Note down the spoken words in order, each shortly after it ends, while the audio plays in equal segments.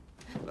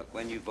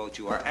When you vote,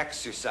 you are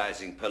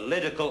exercising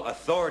political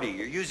authority.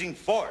 You're using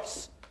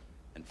force.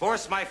 And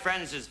force, my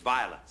friends, is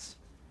violence.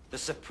 The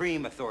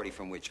supreme authority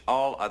from which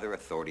all other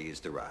authority is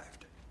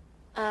derived.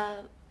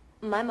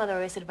 My mother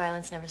always said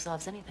violence never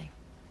solves anything.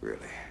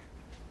 Really?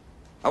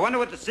 I wonder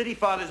what the city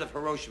fathers of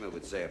Hiroshima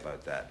would say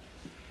about that.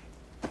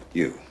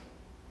 You.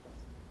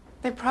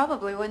 They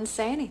probably wouldn't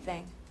say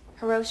anything.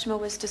 Hiroshima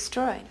was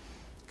destroyed.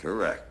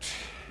 Correct.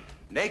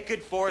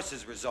 Naked force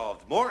has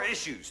resolved more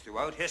issues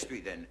throughout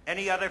history than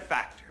any other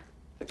factor.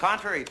 The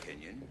contrary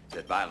opinion,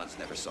 that violence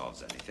never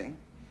solves anything,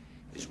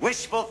 is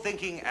wishful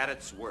thinking at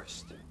its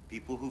worst.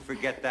 People who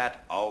forget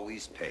that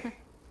always pay.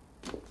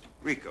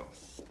 Rico,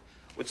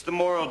 what's the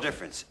moral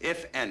difference,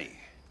 if any,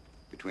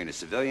 between a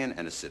civilian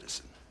and a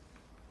citizen?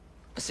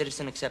 A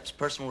citizen accepts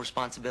personal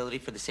responsibility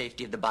for the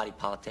safety of the body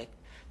politic,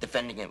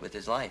 defending it with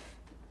his life.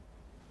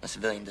 A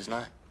civilian does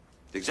not.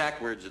 The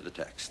exact words of the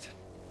text.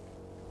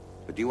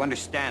 But do you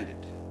understand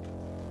it?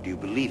 Do you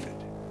believe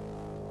it?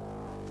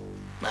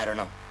 I don't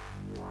know.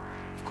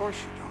 Of course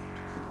you don't.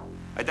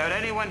 I doubt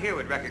anyone here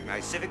would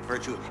recognize civic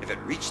virtue if it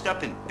reached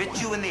up and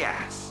bit you in the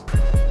ass.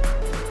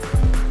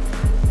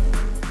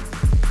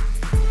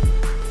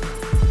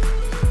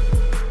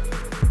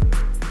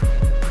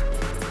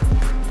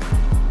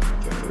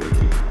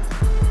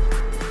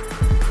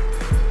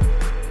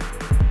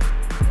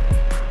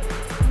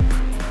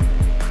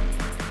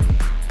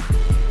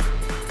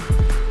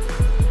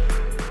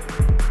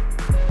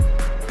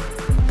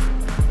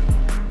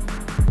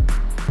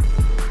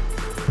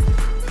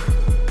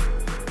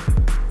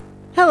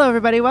 Hello,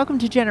 everybody. Welcome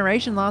to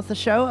Generation Lost, the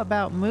show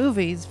about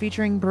movies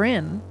featuring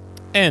Bryn.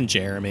 And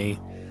Jeremy.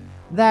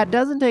 That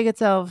doesn't take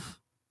itself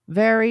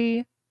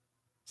very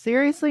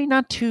seriously.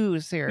 Not too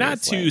seriously.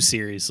 Not too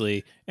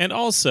seriously. And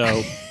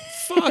also,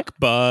 fuck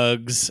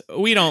bugs.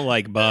 We don't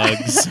like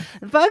bugs.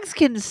 Bugs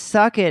can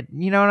suck it.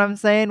 You know what I'm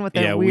saying? With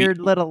their weird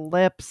little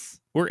lips.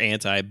 We're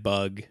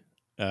anti-bug.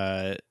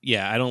 I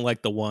don't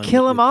like the one.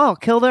 Kill them all.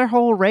 Kill their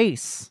whole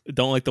race.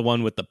 Don't like the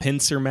one with the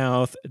pincer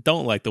mouth.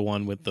 Don't like the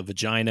one with the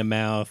vagina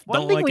mouth.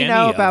 One don't thing like we any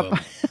know of about them.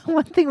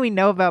 one thing we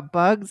know about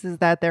bugs is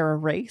that they're a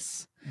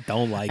race.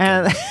 Don't like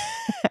them.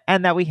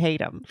 And that we hate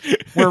them.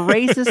 We're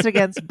racist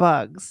against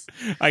bugs.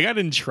 I got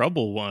in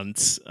trouble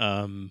once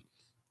when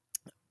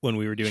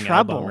we were doing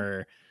Trouble?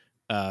 Albummer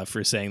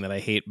for saying that I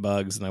hate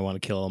bugs and I want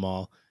to kill them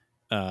all.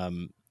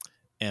 And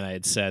I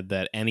had said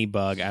that any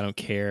bug, I don't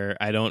care.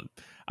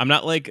 I'm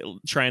not like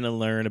trying to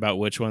learn about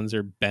which ones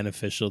are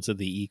beneficial to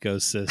the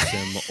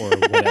ecosystem or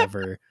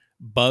whatever.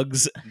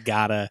 Bugs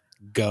gotta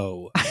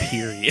go,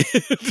 period.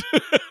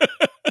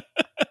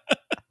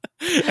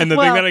 And the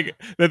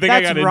thing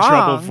I got in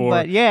trouble for,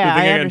 but yeah,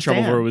 the thing I got in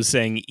understand. trouble for was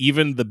saying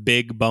even the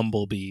big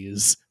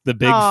bumblebees, the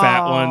big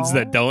fat ones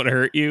that don't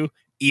hurt you,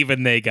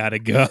 even they gotta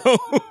go.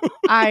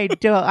 I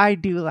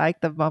do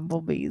like the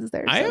bumblebees.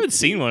 I haven't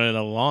seen one in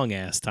a long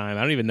ass time.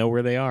 I don't even know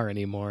where they are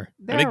anymore.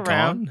 They're Are they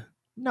around. gone?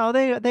 No,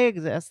 they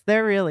exist.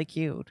 They're really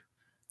cute.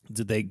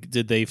 Did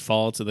they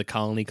fall to the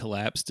colony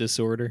collapse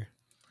disorder?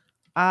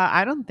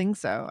 I don't think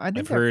so. I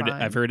think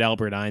I've heard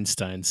Albert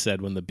Einstein said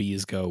when the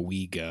bees go,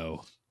 we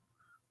go.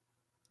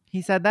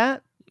 He said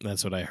that?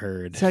 That's what I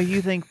heard. So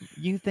you think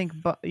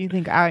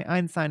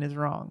Einstein is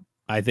wrong?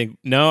 I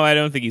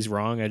don't think he's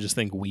wrong. I just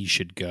think we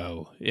should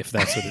go if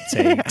that's what it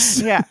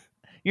takes. Yeah.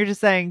 You're just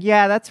saying,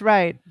 yeah, that's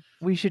right.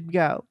 We should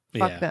go.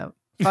 Fuck them.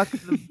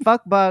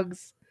 Fuck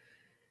bugs.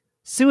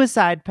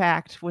 Suicide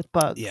pact with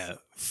bugs. Yeah.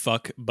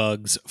 Fuck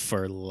bugs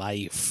for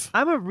life.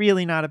 I'm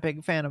really not a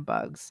big fan of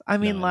bugs. I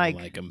mean, No, I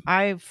don't like 'em.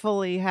 I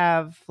fully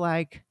have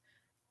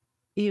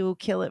ew,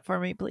 kill it for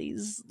me,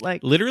 please.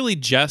 Literally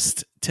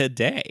just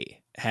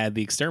today had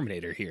the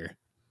exterminator here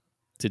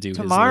to do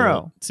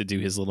tomorrow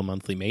his little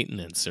monthly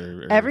maintenance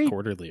or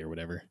quarterly or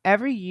whatever.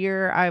 Every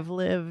year I've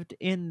lived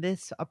in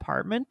this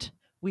apartment,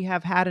 we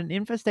have had an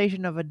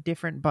infestation of a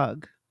different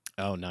bug.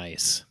 Oh,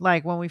 nice.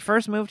 Like when we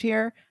first moved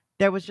here,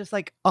 there was just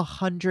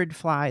 100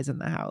 flies in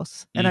the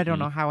house. And I don't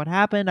know how it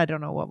happened. I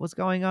don't know what was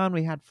going on.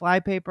 We had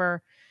fly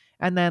paper.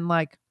 And then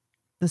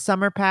the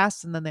summer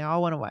passed and then they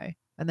all went away.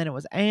 And then it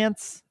was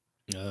ants.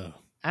 Oh.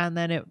 And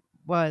then it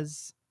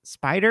was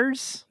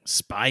spiders.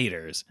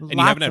 Spiders. And Lots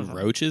you haven't of had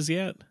them. roaches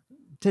yet?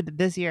 To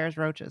this year's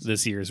roaches.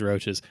 This year's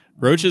roaches.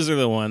 Roaches are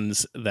the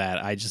ones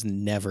that I just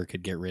never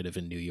could get rid of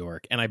in New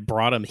York. And I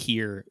brought them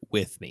here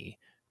with me.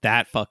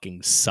 That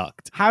fucking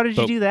sucked. How did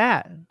you do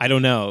that? I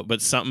don't know,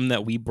 but something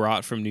that we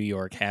brought from New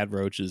York had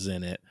roaches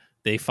in it.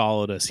 They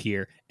followed us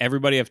here.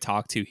 Everybody I've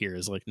talked to here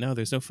is like, no,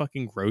 there's no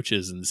fucking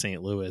roaches in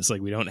St. Louis.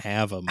 We don't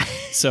have them.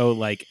 So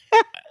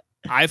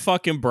I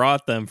fucking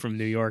brought them from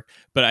New York,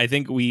 but I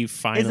think we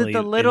finally... Is it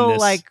the little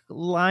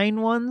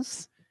line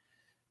ones?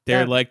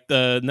 They're like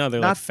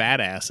fat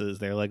asses.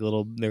 They're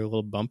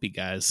little bumpy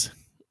guys.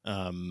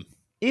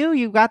 Ew,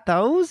 you got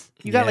those?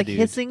 You got dude.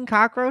 hissing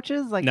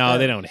cockroaches? No,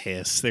 they don't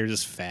hiss. They're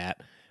just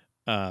fat.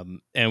 And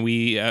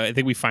I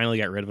think we finally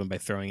got rid of them by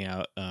throwing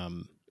out.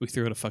 We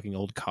threw out a fucking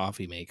old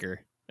coffee maker,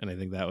 and I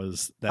think that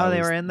was they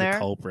were in there?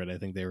 Culprit. I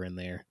think they were in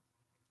there.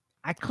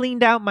 I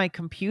cleaned out my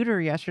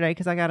computer yesterday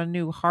because I got a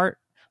new hard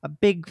a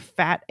big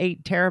fat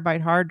 8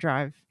 terabyte hard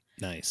drive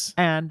Nice.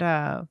 and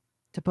to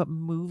put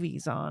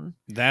movies on.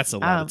 That's a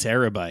lot of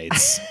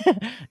terabytes.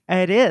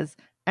 It is.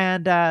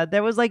 And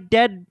there was like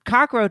dead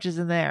cockroaches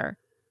in there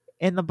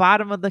in the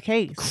bottom of the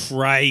case.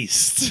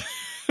 Christ.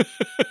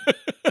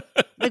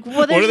 Like, well,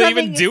 what there's are they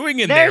even nothing- doing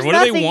in there's there?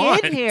 What do they nothing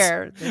want? in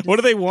here. They're What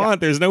do they just-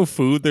 want? There's no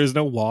food. There's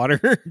no water.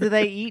 Do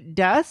they eat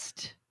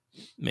dust?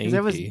 'Cause Maybe.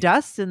 there was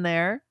dust in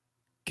there.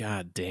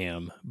 God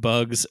damn.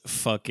 Bugs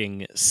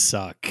fucking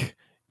suck.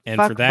 And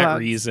Fuck for that bugs.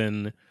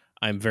 reason,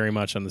 I'm very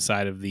much on the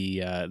side of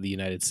the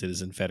United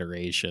Citizen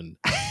Federation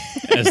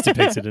as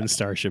depicted in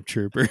Starship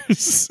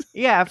Troopers.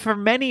 Yeah, for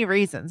many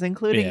reasons,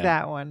 including Yeah.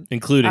 that one.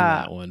 Including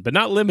that one, but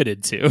not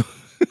limited to.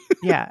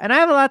 Yeah, and I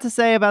have a lot to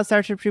say about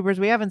Starship Troopers.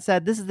 We haven't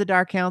said this is the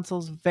Dark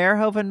Council's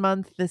Verhoeven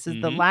month. This is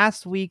the Mhm.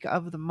 last week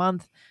of the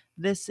month.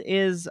 This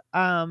is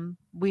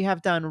we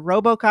have done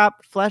RoboCop,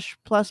 Flesh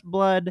Plus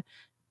Blood,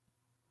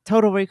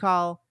 Total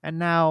Recall, and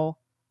now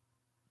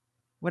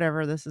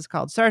whatever this is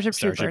called, Starship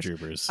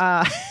Troopers.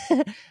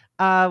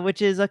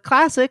 Which is a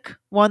classic,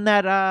 one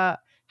that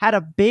had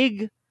a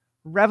big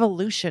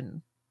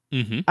revolution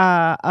Mm-hmm.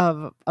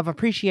 of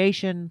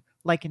appreciation,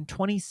 like in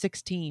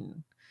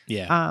 2016.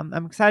 Yeah.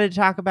 I'm excited to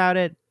talk about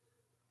it.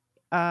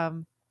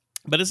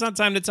 But it's not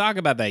time to talk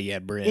about that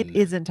yet, Bryn. It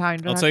isn't time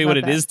to I'll talk tell you what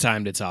about it that. is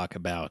time to talk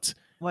about.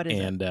 What is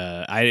it? And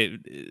I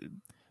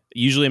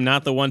usually am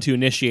not the one to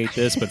initiate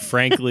this, but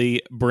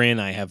frankly, Bryn,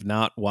 I have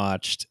not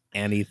watched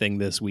anything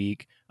this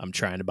week. I'm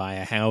trying to buy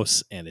a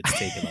house, and it's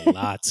taken a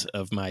lot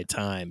of my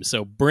time.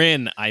 So,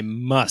 Bryn, I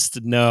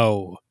must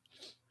know,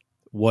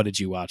 what did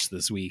you watch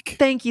this week?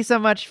 Thank you so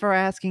much for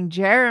asking,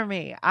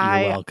 Jeremy. You're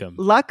I welcome.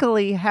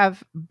 luckily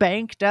have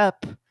banked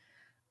up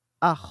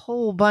a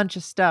whole bunch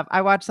of stuff.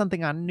 I watched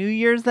something on New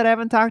Year's that I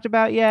haven't talked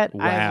about yet.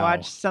 I Wow.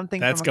 watched something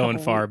That's from a going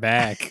couple far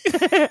back.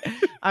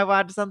 I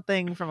watched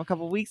something from a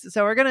couple weeks.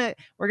 So we're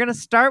gonna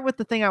start with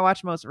the thing I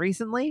watched most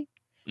recently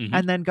Mhm.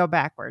 and then go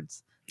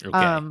backwards.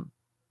 Okay.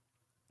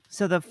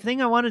 So the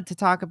thing I wanted to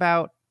talk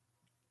about,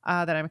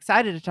 that I'm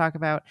excited to talk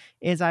about,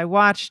 is I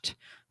watched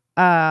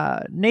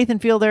Nathan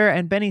Fielder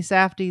and Benny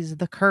Safdie's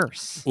The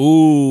Curse.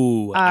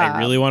 Ooh, I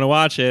really want to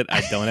watch it. I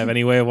don't have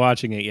any way of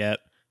watching it yet.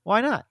 Why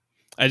not?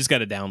 I just got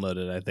to download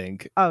it, I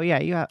think. Oh yeah,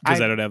 you have.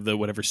 Because I don't have the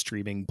whatever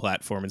streaming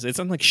platform. It's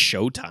on like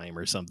Showtime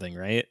or something,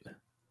 right?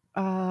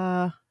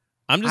 I'm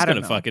just I don't going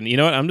to know. fucking, you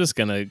know what? I'm just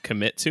going to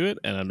commit to it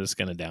and I'm just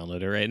going to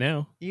download it right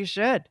now. You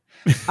should.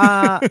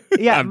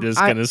 Yeah, I'm just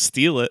going to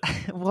steal it.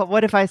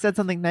 What if I said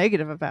something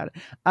negative about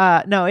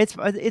it? No, it's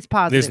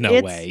positive. There's no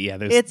It's- way. Yeah,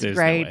 it's there's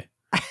great.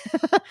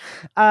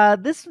 no way.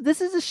 This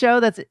is a show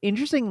that's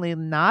interestingly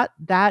not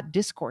that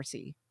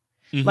discoursey.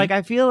 Mhm. Like,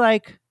 I feel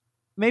like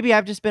maybe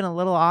I've just been a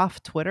little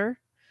off Twitter.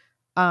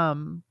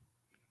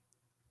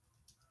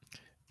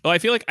 Well, I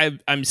feel like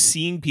I'm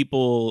seeing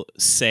people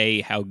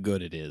say how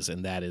good it is,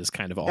 and that is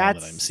kind of all that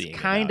I'm That's seeing.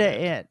 kind of about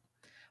it.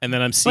 And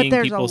then I'm seeing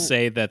there's people a-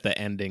 say that the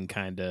ending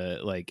kind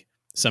of like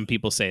some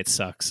people say it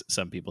sucks,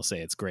 some people say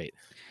it's great.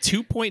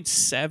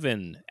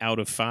 2.7 out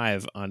of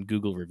 5 on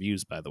Google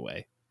reviews, by the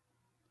way.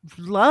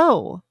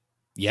 Low.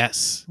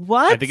 Yes.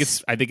 What? I think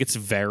it's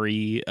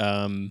very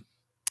It's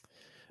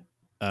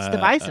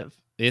divisive.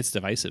 It's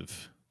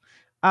divisive.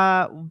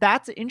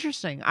 That's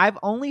interesting. I've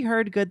only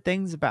heard good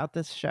things about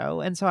this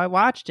show, and so I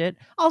watched it.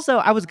 Also,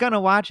 I was gonna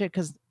watch it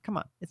because, come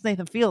on, it's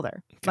Nathan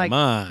Fielder. Come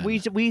on.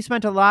 We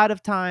spent a lot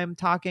of time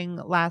talking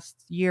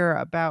last year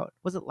about.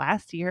 Was it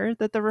last year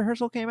that The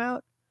Rehearsal came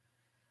out?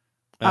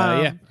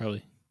 Yeah,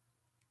 probably.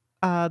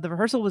 The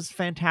Rehearsal was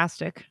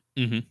fantastic.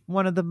 Mhm.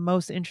 One of the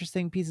most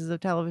interesting pieces of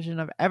television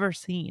I've ever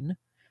seen.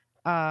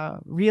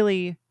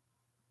 Really,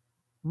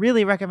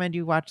 really recommend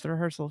you watch The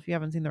Rehearsal if you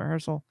haven't seen The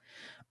Rehearsal.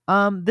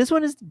 This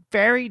one is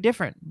very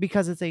different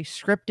because it's a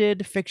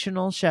scripted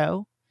fictional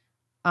show.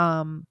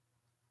 And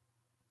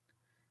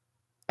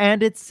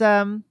it's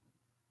I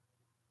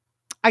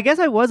guess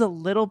I was a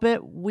little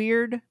bit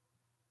weird.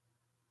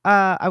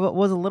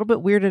 Was a little bit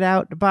weirded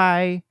out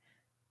by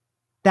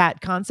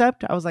that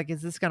concept. I was like,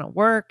 is this gonna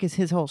work? Is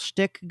his whole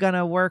shtick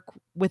gonna work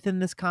within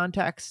this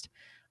context?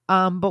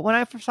 But when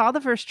I saw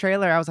the first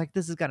trailer, I was like,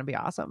 this is gonna be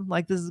awesome.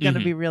 Like, this is gonna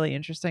Mhm. be really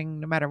interesting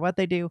no matter what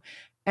they do.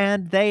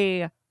 And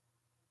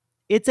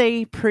it's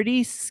a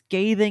pretty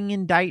scathing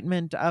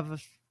indictment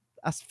of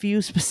a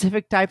few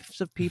specific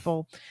types of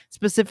people,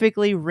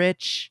 specifically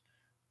rich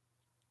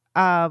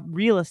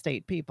real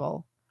estate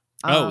people.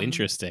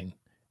 Interesting.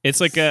 It's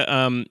like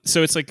a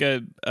so it's like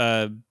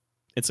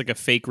a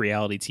fake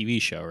reality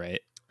TV show,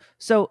 right?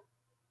 So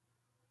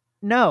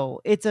no,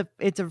 it's a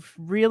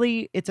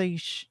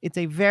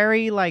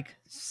very like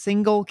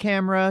single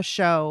camera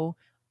show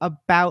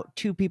about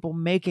two people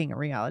making a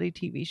reality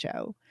TV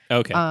show.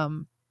 Okay.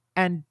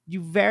 And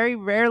you very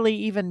rarely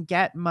even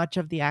get much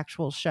of the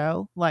actual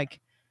show. Like,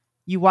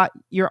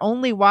 you're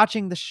only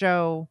watching the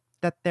show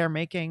that they're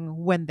making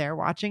when they're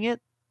watching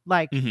it.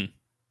 Like, Mhm.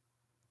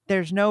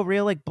 there's no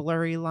real like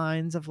blurry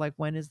lines of like,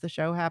 when is the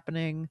show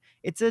happening.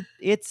 It's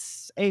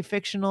a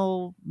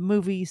fictional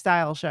movie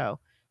style show.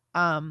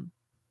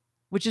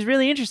 which is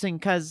really interesting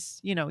because,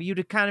 you know,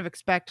 you'd kind of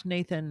expect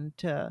Nathan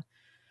to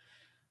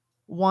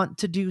want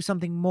to do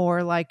something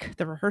more like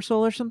The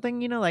Rehearsal or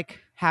something, you know, like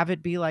have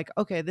it be like,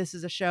 okay, this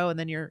is a show, and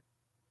then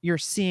you're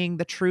seeing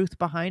the truth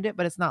behind it,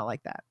 but it's not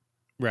like that.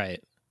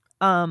 Right.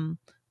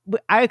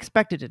 I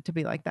expected it to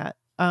be like that.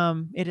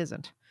 It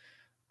isn't.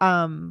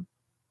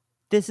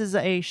 This is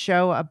a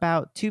show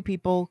about two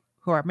people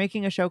who are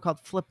making a show called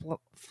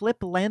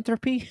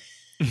Fliplanthropy.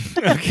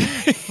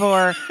 Okay.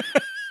 For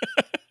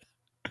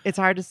it's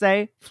hard to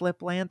say,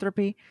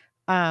 Fliplanthropy.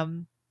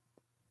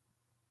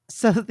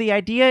 So the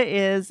idea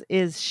is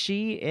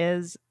she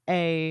is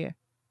a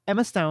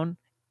Emma Stone.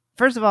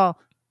 First of all,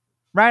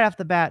 right off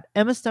the bat,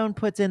 Emma Stone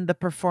puts in the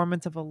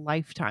performance of a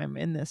lifetime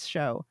in this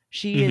show.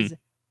 She is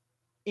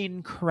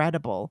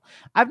incredible.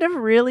 I've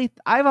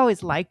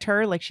always liked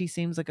her. Like, she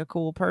seems like a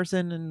cool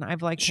person, and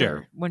I've liked her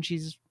Sure. when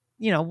she's,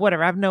 you know,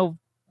 whatever. I have no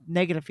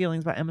negative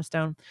feelings about Emma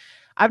Stone.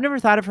 I've never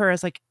thought of her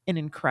as like an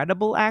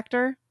incredible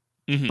actor,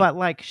 but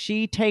like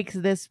she takes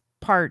this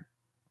part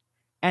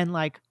and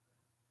like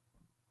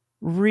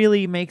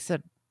really makes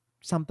it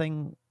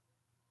something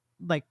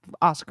like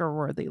Oscar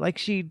worthy. Like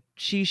she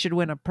should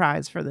win a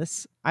prize for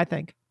this, I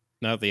think.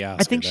 Not the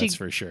Oscar, think that's she-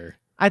 for sure.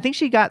 I think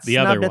she got The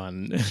snubbed other at,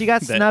 one. she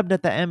got that- snubbed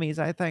at the Emmys,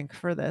 I think,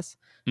 for this.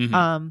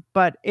 Mhm.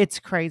 But it's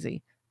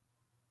crazy.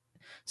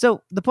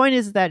 So the point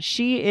is that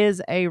she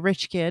is a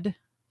rich kid.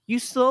 You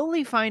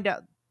slowly find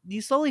out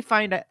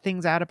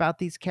things out about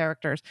these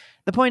characters.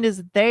 The point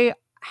is they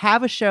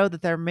have a show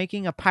that they're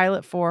making a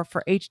pilot for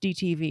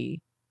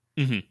HDTV.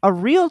 Mhm. A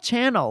real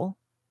channel,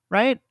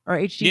 right? Or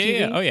Yeah, HGTV.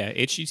 yeah. Oh, yeah.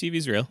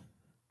 HGTV's real.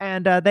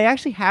 And they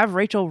actually have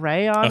Rachel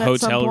Ray on A at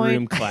some hotel point.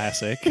 room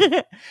classic.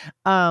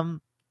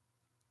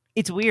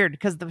 It's weird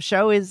because the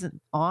show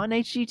isn't on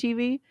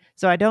HGTV,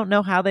 so I don't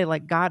know how they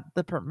like got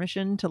the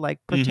permission to like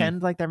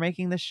pretend like they're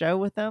making this show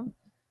with them.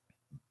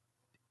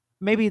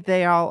 Maybe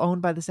they all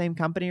owned by the same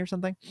company or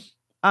something.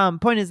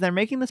 Point is, they're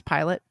making this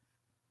pilot,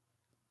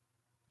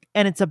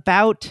 and it's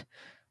about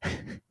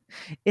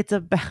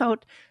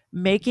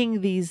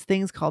making these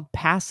things called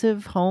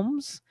passive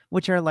homes,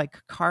 which are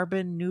like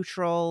carbon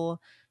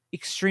neutral,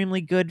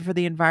 extremely good for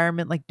the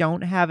environment, like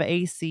don't have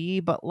AC,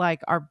 but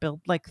like are built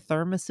like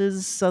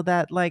thermoses so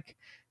that like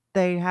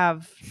they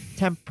have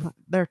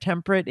they're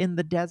temperate in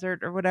the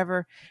desert or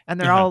whatever, and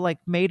they're all like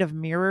made of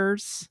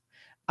mirrors.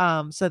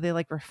 So they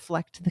like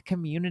reflect the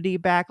community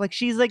back. Like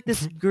she's like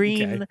this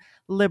green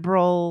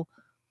liberal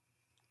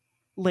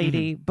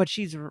lady, but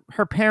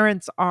her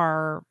parents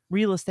are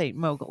real estate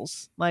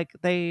moguls. Like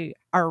they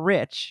are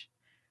rich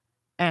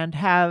and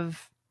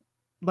have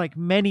like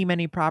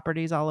many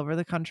properties all over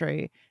the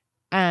country,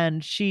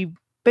 and she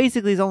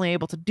basically is only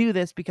able to do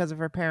this because of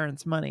her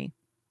parents' money.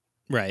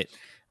 Right.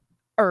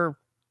 Or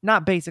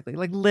not basically,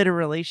 like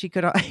literally she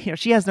could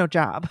she has no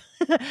job.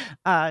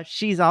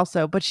 She's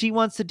also, but she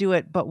wants to do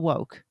it but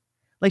woke.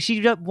 Like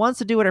she wants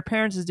to do what her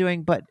parents is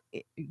doing but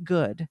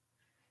good.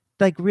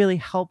 Like really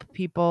help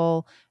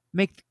people,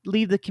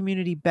 leave the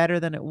community better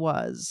than it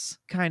was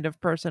kind of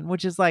person,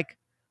 which is like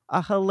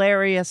a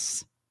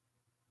hilarious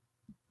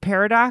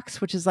paradox,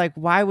 which is like,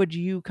 why would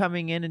you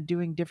coming in and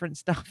doing different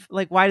stuff,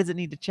 like why does it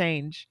need to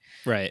change?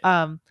 Right.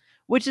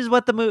 Which is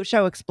what the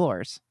show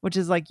explores, which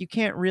is like you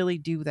can't really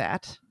do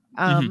that.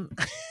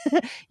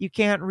 You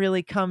can't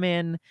really come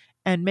in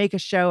and make a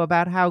show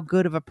about how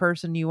good of a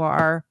person you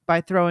are by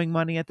throwing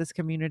money at this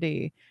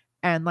community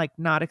and like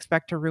not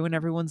expect to ruin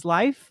everyone's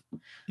life.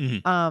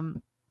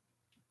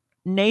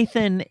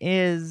 Nathan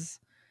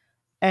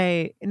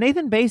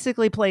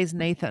basically plays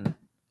Nathan.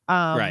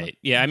 Right.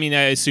 Yeah, I mean,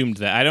 I assumed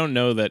that. I don't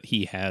know that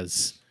he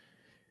has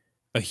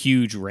a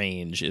huge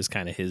range is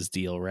kind of his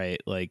deal, right?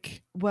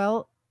 Like,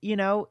 well, you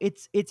know,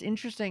 it's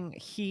interesting.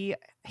 He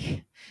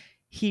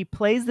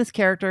plays this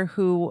character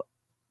who,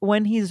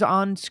 when he's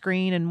on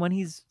screen and when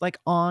he's like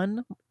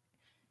on,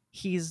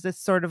 he's this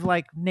sort of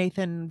like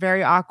Nathan,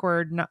 very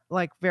awkward, not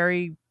like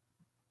very,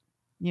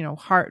 you know,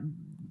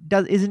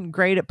 isn't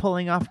great at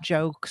pulling off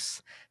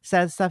jokes,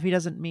 says stuff he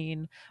doesn't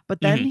mean. But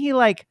then he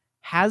like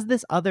has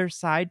this other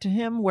side to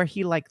him where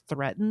he like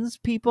threatens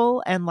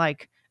people and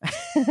like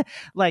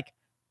like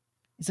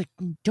he's like,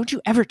 don't you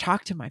ever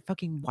talk to my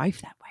fucking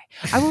wife that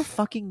way. I will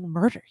fucking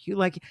murder you.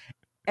 Like,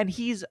 and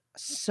he's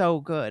so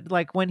good.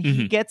 Like when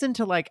he gets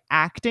into like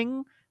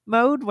acting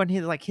mode, when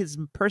he like his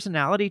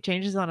personality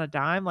changes on a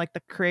dime, like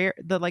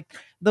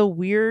the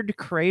weird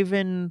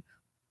craven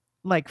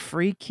like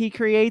freak he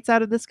creates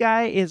out of this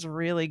guy is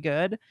really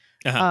good.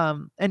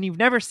 And you've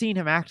never seen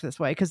him act this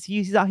way because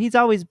he's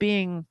always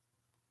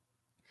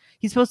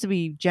he's supposed to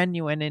be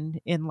genuine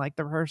in like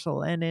The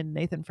Rehearsal and in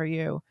Nathan For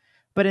You,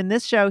 but in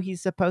this show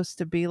he's supposed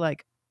to be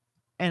like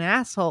an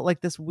asshole,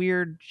 like this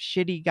weird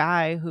shitty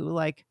guy who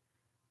like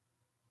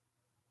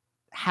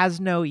has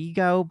no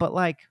ego but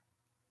like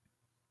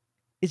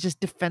is just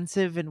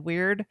defensive and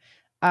weird.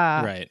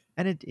 right.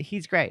 And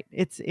he's great.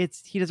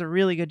 He does a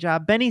really good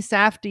job. Benny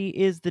Safdie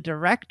is the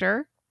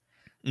director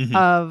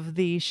of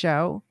the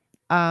show.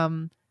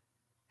 How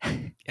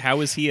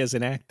is he as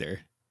an actor?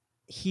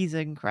 He's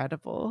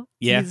incredible.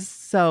 Yeah. He's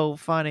so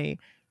funny.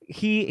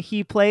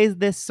 he plays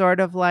this sort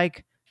of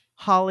like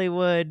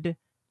Hollywood,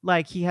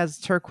 like he has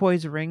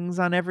turquoise rings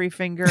on every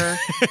finger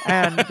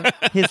and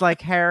his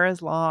like hair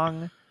is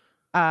long.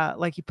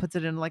 Like he puts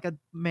it in like a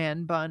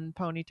man bun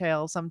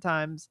ponytail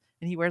sometimes,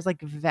 and he wears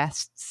like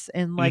vests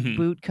and like Mhm.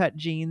 boot cut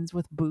jeans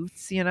with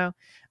boots,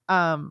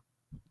 um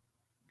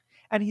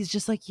and he's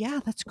just like, yeah,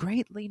 that's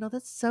great,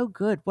 that's so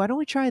good. Why don't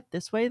we try it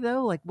this way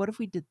though? Like, what if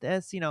we did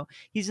this?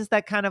 He's just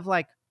that kind of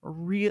like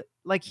real,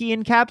 like he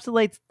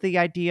encapsulates the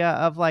idea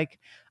of like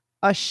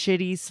a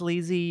shitty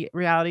sleazy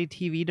reality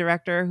TV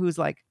director who's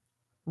like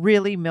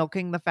really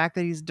milking the fact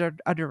that he's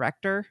a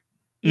director.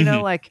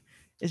 Mhm. Like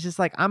it's just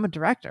like, I'm a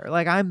director,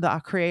 like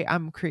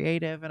I'm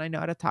creative and I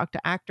know how to talk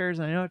to actors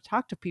and I know how to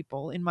talk to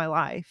people in my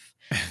life.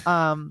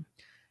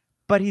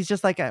 But he's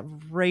just like a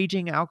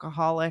raging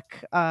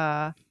alcoholic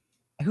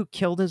who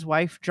killed his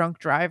wife drunk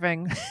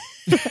driving,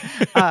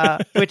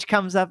 which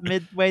comes up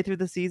midway through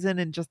the season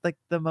in just like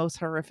the most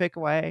horrific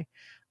way.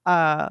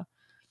 uh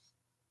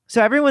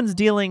so everyone's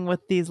dealing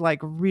with these like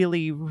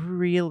really,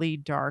 really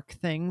dark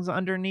things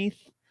underneath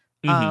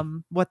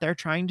Mhm. what they're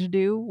trying to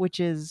do,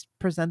 which is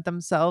present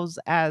themselves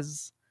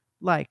as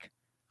like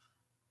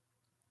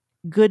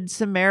good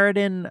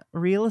Samaritan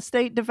real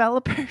estate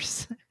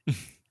developers.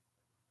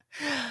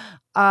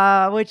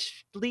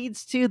 Which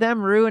leads to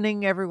them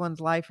ruining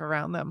everyone's life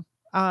around them.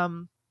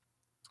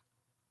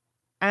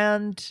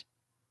 And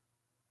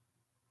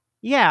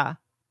yeah,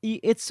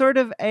 it's sort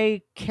of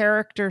a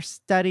character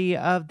study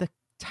of the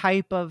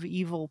type of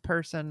evil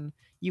person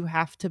you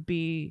have to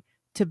be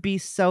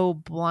so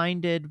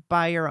blinded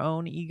by your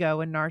own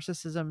ego and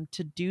narcissism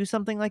to do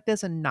something like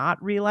this and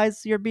not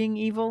realize you're being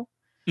evil.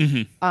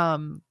 Mhm.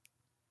 um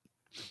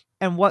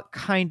and what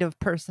kind of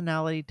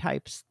personality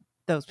types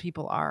those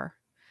people are.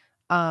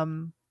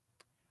 um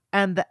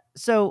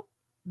so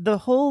the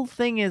whole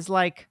thing is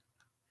like,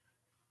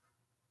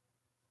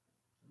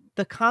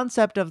 the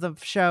concept of the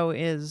show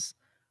is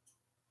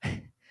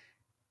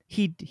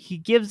he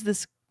gives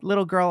this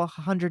little girl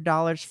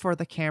 $100 for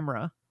the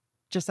camera,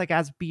 just like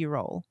as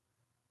B-roll.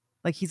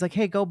 Like he's like,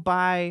 hey, go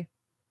buy.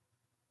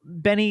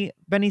 Benny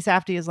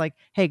Safdie is like,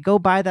 hey, go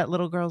buy that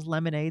little girl's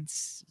lemonade.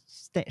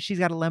 She's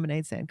got a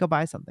lemonade stand. Go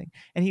buy something.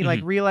 And he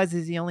like Mhm.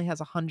 realizes he only has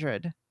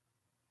 100,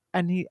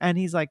 and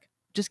he's like,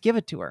 just give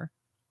it to her.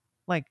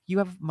 Like, you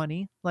have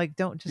money. Like,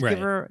 don't just give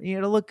Right. her.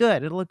 It'll look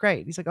good. It'll look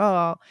great. He's like,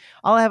 oh,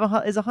 all I have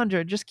is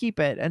 100. Just keep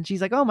it. And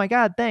she's like, oh my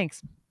god,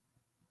 thanks.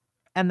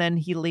 And then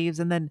he leaves,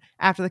 and then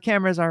after the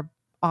cameras are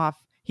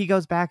off, he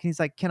goes back and he's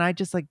like, can I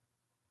just like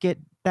get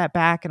that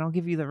back and I'll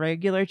give you the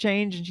regular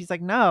change? And she's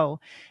like, no.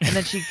 And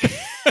then she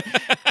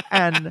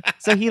and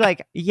so he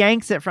like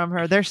yanks it from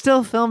her. They're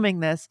still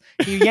filming this.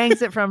 He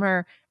yanks it from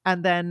her,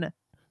 and then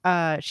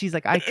she's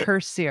like, I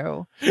curse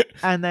you.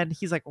 And then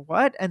he's like,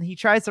 what? And he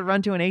tries to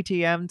run to an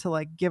ATM to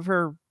like give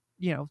her,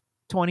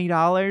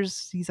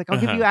 $20. He's like, I'll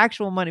give you Uh-huh.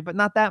 actual money, but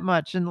not that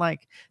much. And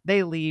like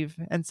they leave,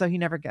 and so he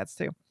never gets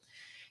to.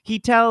 He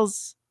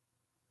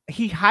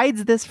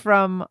hides this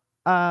from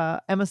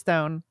Emma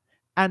Stone,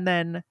 and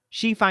then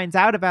she finds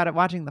out about it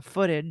watching the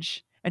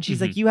footage, and she's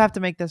Mhm. like, you have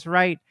to make this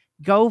right.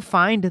 Go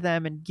find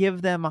them and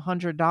give them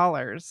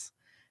 $100.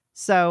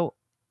 So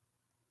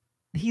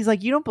he's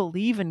like, you don't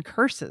believe in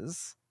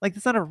curses, like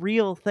that's not a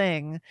real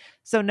thing.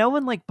 So no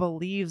one like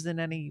believes in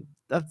any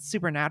of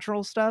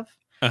supernatural stuff,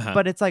 Uh-huh.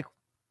 but it's like,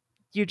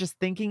 you're just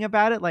thinking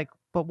about it like,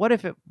 but what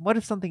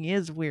if something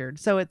is weird?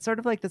 So it's sort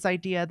of like this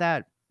idea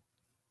that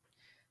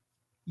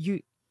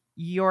you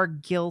your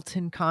guilt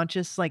and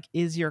conscience like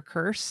is your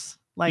curse.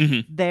 Like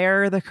Mhm.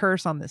 they're the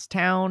curse on this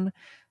town.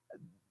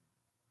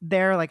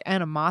 Their like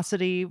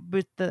animosity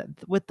with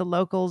the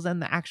locals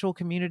and the actual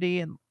community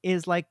and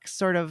is like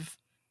sort of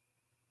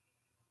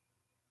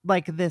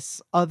like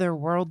this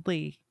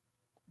otherworldly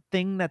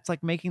thing that's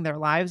like making their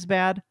lives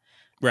bad.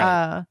 Right.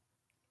 uh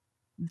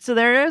so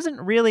there isn't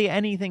really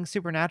anything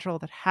supernatural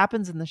that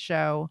happens in the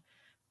show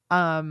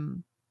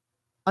um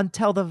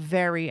until the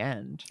very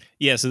end.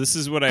 Yeah, so this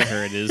is what I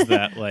heard is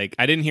that like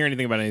I didn't hear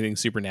anything about anything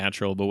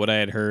supernatural, but what I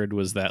had heard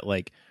was that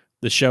like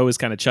the show is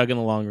kind of chugging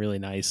along really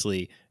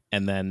nicely,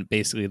 and then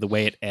basically the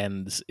way it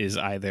ends is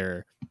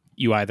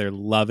you either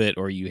love it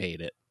or you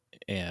hate it.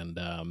 And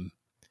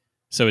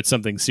so it's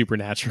something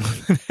supernatural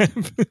that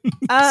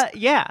happens.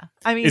 Yeah,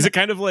 I Is mean, it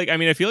kind of like, I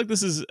mean, I feel like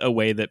this is a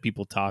way that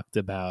people talked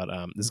about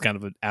this is kind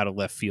of an out of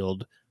left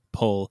field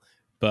pull,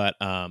 but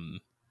um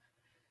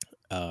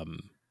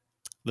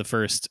the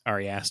first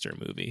Ari Aster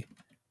movie,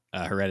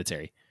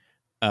 Hereditary.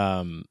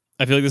 I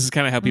feel like this is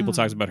kind of how people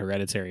talked mm, about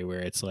Hereditary, where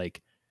it's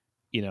like,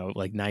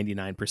 like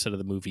 99% of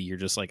the movie you're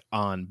just like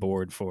on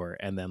board for,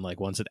 and then like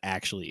once it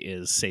actually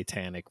is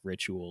satanic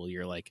ritual,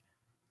 you're like,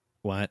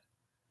 what?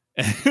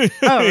 oh It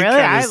really?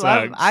 kind of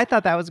sucks. I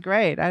thought that was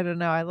great. I don't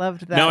know, I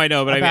loved No, that I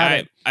know, but I mean, about I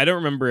it. I don't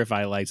remember if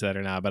I liked that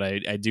or not, but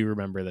I do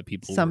remember that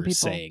people Some were people,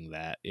 saying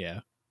that. Yeah.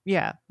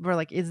 yeah, were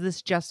like, is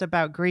this just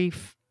about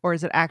grief or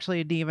is it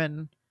actually a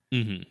demon?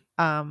 Hmm.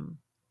 um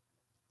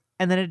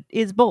and then it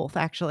is both,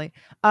 actually.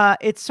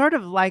 It's sort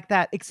of like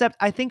that, except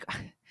I think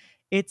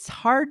it's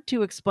hard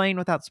to explain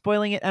without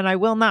spoiling it, and I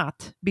will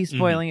not be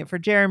spoiling it for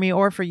Jeremy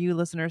or for you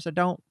listeners. So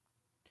don't.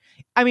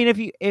 I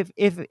mean,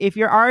 if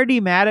you're already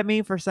mad at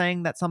me for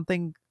saying that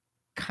something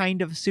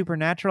kind of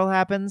supernatural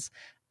happens,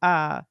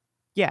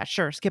 yeah,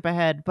 sure, skip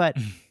ahead. But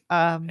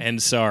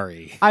And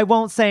sorry. I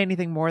won't say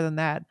anything more than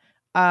that.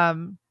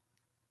 Um,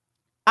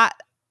 I,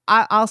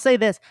 I'll say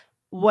this: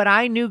 what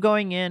I knew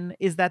going in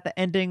is that the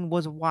ending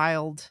was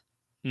wild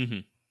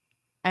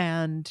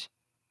and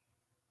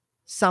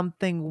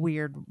something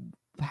weird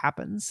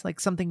happens, like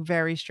something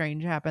very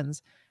strange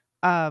happens.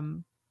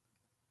 Um,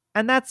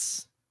 and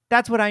that's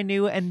what I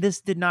knew, and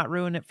this did not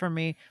ruin it for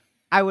me.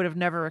 I would have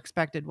never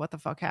expected what the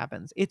fuck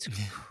happens. It's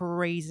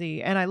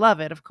crazy, and I love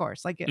it, of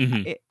course. Like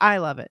I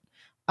love it.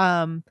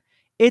 Um,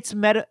 it's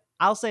meta.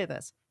 I'll say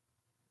this: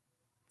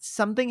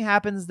 something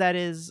happens that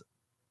is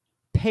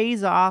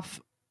pays off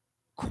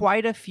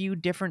quite a few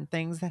different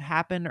things that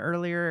happen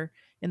earlier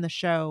in the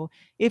show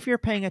if you're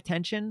paying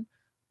attention,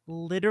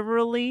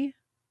 literally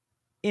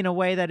in a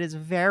way that is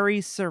very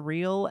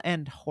surreal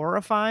and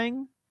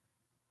horrifying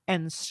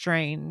and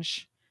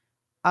strange.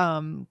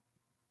 Um,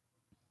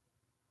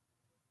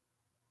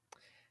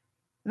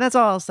 and that's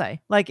all I'll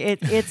say. Like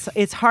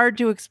it's hard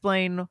to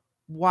explain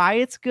why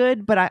it's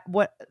good, but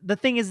what the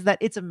thing is that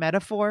it's a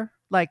metaphor.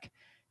 Like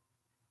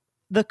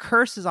the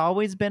curse has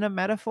always been a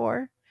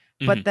metaphor,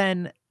 but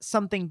then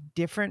something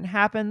different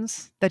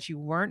happens that you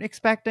weren't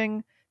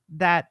expecting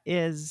that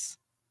is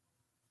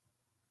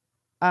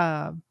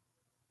uh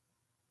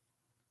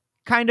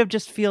kind of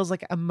just feels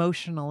like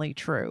emotionally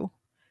true.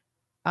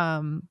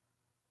 Um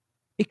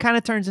it kind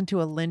of turns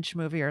into a Lynch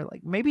movie, or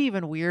like maybe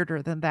even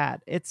weirder than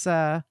that. It's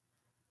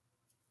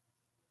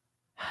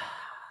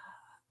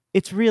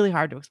really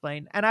hard to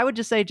explain. And I would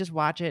just say just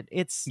watch it.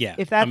 It's Yeah,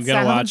 if that I'm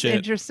gonna sounds watch it.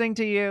 interesting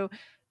to you,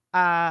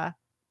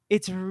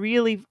 it's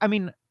really, I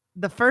mean,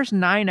 the first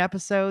 9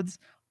 episodes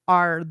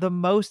are the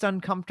most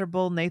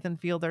uncomfortable Nathan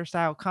Fielder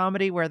style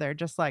comedy where they're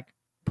just like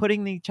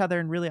putting each other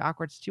in really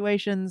awkward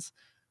situations,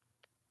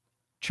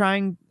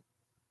 trying,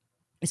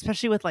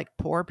 especially with like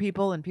poor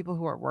people and people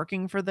who are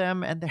working for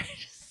them, and they're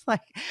just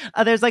like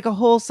there's like a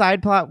whole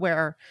side plot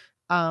where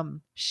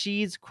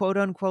she's quote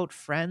unquote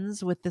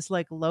friends with this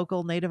like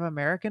local Native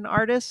American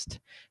artist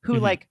who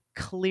like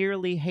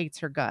clearly hates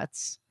her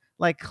guts,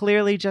 like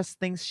clearly just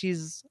thinks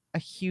she's a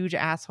huge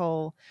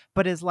asshole,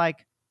 but is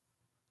like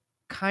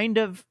kind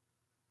of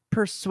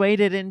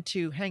persuaded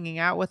into hanging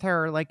out with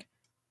her, like,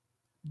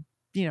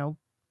 you know,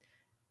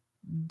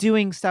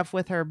 doing stuff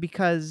with her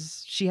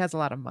because she has a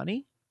lot of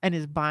money and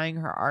is buying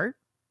her art,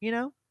 you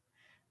know?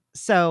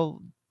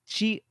 So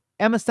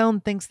Emma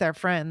Stone thinks they're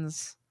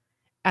friends,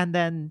 and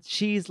then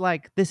she's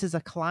like, this is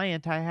a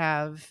client I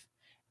have,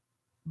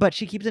 but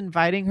she keeps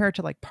inviting her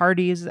to like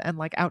parties and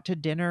like out to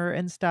dinner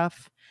and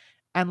stuff,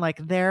 and like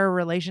their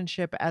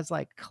relationship as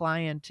like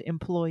client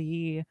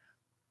employee,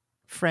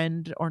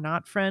 friend or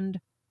not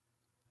friend,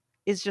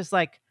 is just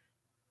like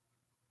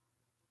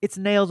it's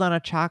nails on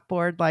a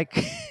chalkboard,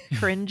 like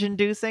cringe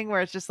inducing,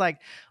 where it's just like,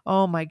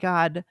 oh my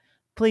god,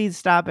 please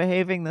stop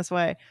behaving this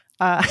way.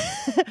 uh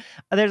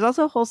there's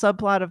also a whole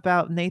subplot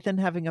about Nathan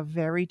having a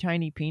very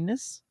tiny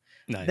penis.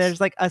 Nice.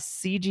 There's like a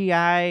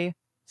CGI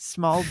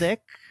small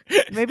dick,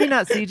 maybe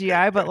not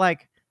CGI, but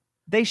like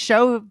they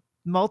show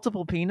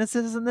multiple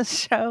penises in this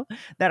show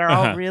that are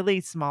all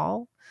really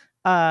small,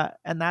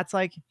 and that's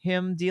like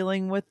him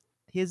dealing with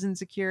his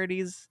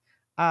insecurities.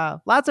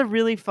 Lots of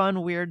really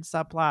fun weird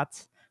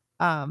subplots.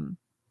 um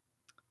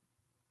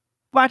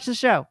Watch the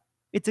show.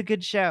 It's a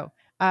good show.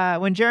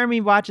 When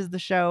Jeremy watches the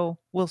show,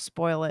 we'll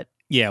spoil it.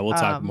 Yeah, we'll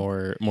talk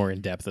more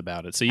in depth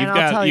about it. So and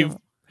I'll tell you,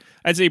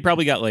 I'd say you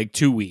probably got like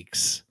 2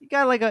 weeks. you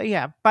got like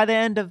by the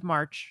end of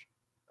March,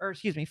 or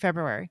excuse me,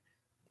 February.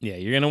 Yeah,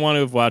 you're gonna want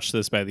to have watched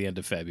this by the end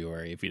of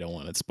February if you don't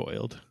want it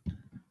spoiled.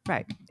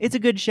 Right. It's a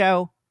good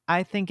show.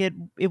 I think it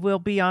will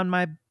be on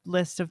my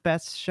list of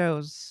best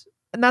shows.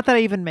 Not that I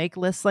even make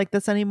lists like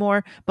this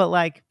anymore, but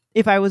like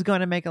if I was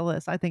going to make a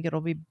list, I think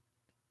it'll be.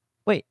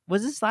 Wait,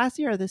 was this last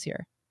year or this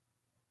year?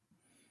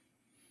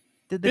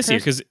 This year,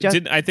 because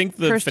I think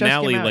the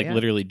finale out,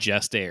 literally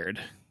just aired.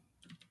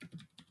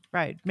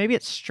 Right. Maybe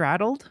it's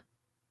straddled.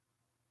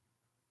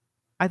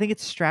 I think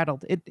it's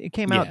straddled. It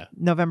came out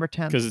November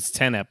 10th. Because it's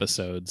 10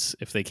 episodes.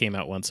 If they came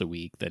out once a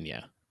week, then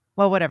yeah.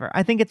 Well, whatever.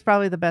 I think it's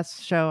probably the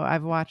best show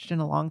I've watched in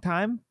a long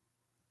time,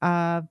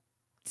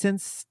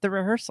 since The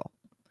Rehearsal.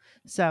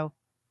 So,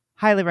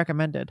 highly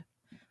recommended.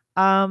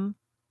 Since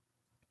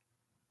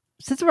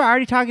we're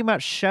already talking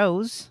about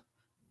shows,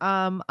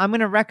 I'm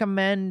going to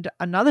recommend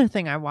another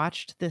thing I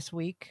watched this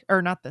week,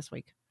 or not this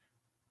week,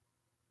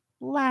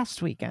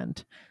 last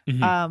weekend.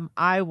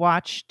 I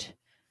watched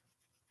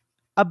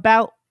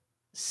about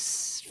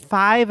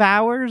 5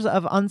 hours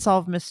of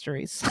Unsolved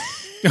Mysteries.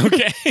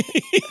 Okay.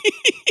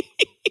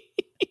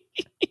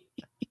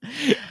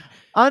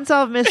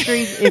 Unsolved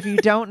Mysteries, if you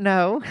don't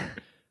know,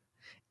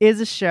 is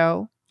a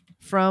show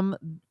from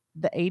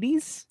the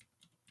 80s.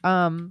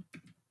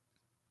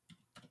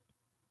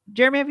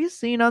 Jeremy, have you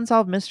seen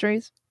Unsolved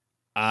Mysteries?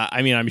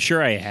 I mean, I'm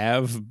sure I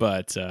have,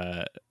 but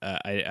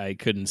I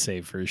couldn't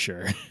say for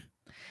sure.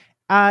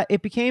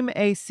 It became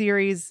a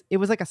series. It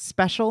was like a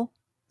special,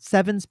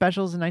 7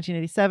 specials in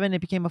 1987. It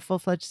became a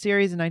full-fledged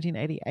series in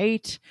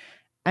 1988,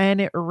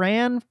 and it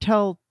ran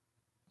till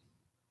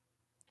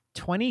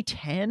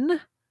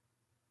 2010.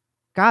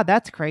 God,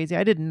 that's crazy.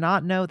 I did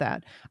not know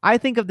that. I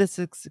think of this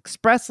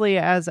expressly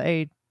as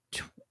a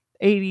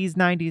 80s,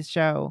 90s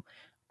show.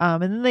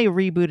 And then they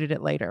rebooted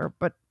it later,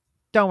 but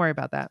don't worry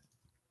about that.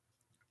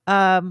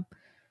 Um,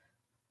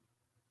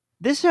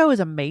 this show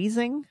is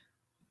amazing.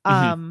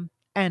 Mhm.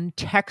 And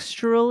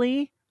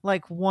texturally,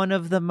 like one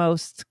of the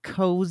most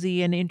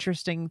cozy and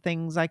interesting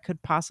things I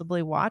could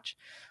possibly watch.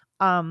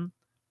 Um,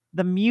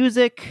 the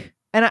music,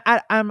 and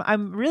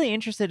I'm really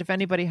interested if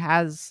anybody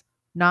has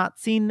not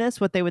seen this,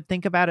 what they would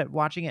think about it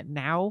watching it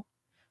now.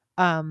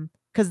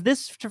 Because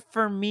this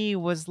for me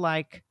was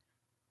like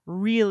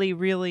really,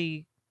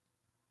 really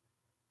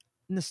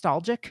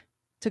nostalgic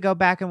to go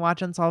back and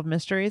watch Unsolved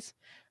Mysteries.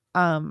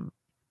 Um,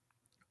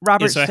 Yeah,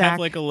 Robert so I have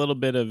like Stack. a little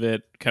bit of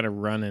it kind of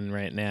running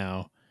right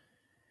now.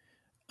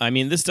 I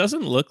mean, this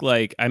doesn't look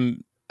like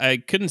I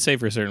couldn't say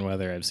for certain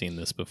whether I've seen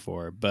this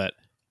before, but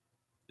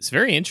it's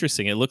very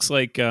interesting. It looks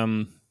like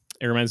it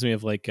reminds me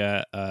of like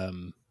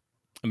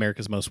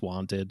America's Most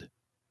Wanted.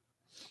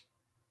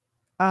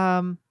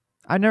 Um,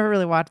 I never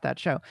really watched that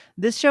show.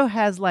 This show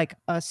has like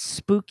a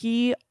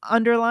spooky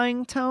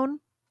underlying tone.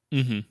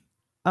 Mhm.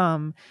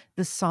 Um,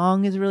 the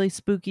song is really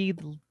spooky.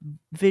 The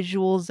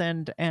visuals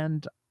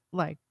and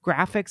like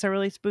graphics are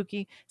really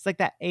spooky. It's like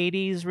that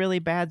 80s really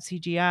bad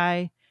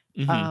CGI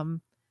Mhm.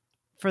 um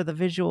for the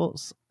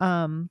visuals.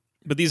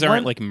 But these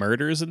aren't One like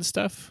murders and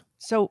stuff?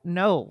 So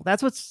no,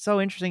 that's what's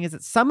so interesting is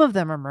that some of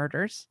them are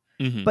murders,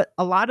 Mhm. but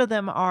a lot of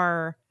them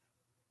are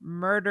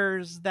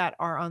murders that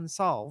are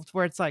unsolved,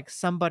 where it's like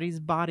somebody's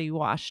body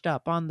washed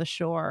up on the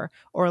shore,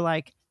 or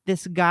like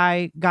this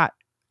guy got,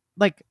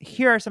 like,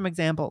 here are some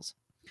examples.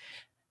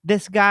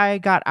 This guy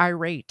got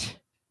irate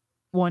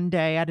one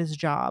day at his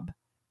job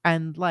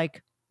and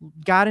like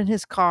got in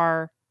his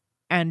car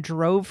and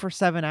drove for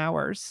 7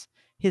 hours.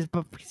 His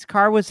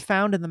car was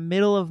found in the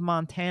middle of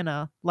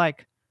Montana,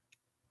 like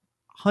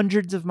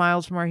hundreds of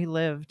miles from where he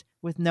lived,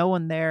 with no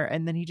one there,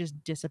 and then he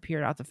just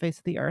disappeared off the face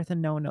of the earth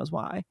and no one knows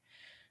why.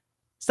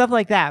 Stuff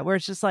like that, where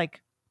it's just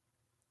like,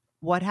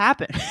 what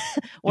happened?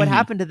 What Mhm.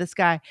 happened to this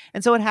guy?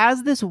 And so it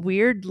has this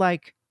weird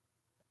like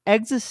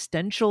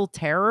existential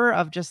terror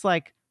of just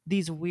like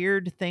these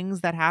weird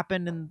things that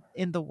happen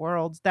in the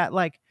world that,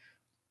 like,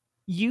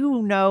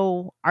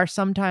 are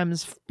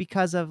sometimes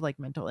because of like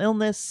mental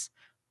illness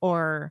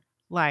or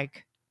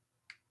like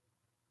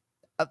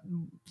uh,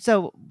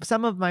 so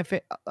some of my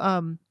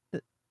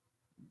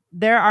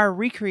there are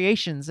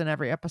recreations in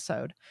every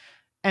episode.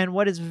 And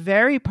what is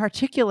very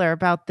particular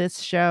about this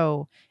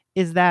show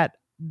is that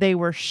they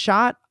were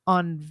shot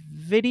on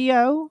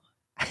video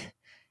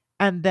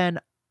and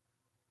then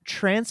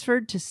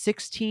transferred to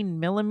 16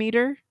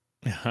 millimeter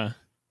Uh-huh.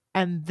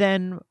 and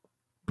then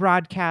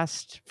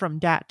broadcast from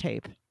DAT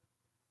tape. Huh.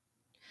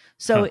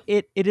 So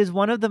it is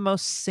one of the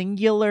most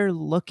singular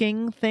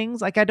looking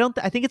things. Like I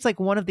think it's like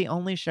one of the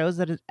only shows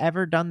that has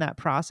ever done that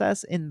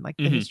process in like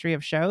the Mhm. history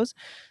of shows.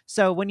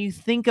 So when you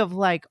think of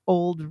like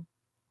old,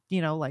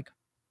 like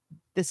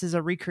this is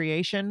a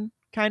recreation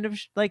kind of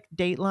like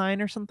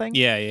Dateline or something,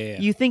 Yeah, yeah, yeah.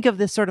 you think of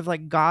this sort of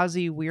like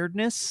gauzy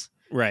weirdness.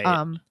 Right.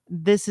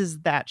 This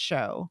is that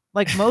show.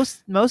 Like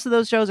most of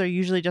those shows are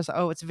usually just,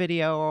 oh, it's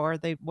video or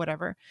they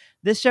whatever.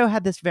 This show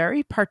had this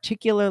very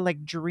particular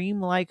like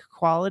dreamlike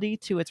quality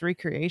to its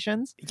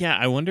recreations. Yeah,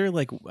 I wonder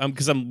like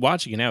because I'm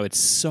watching it now, it's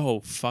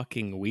so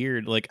fucking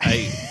weird. Like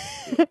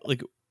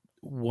like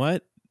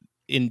what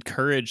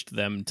encouraged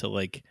them to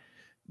like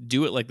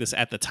do it like this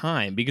at the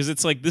time, because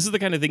it's like this is the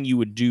kind of thing you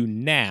would do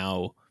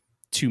now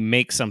to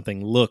make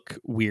something look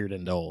weird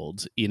and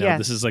old.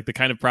 This is Yes. like the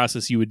kind of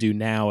process you would do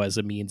now as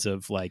a means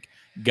of like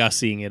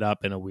gussying it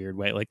up in a weird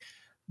way. Like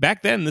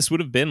back then this would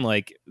have been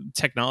like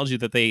technology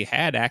that they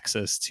had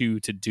access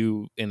to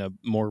do in a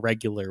more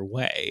regular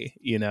way.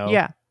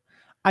 Yeah.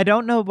 I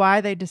don't know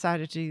why they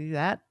decided to do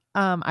that.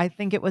 I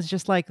think it was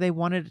just like they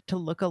wanted it to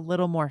look a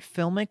little more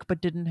filmic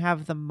but didn't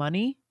have the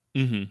money.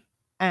 Mhm.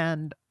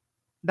 And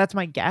that's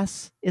my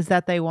guess, is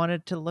that they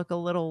wanted to look a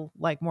little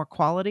like more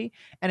quality,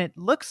 and it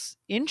looks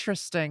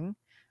interesting.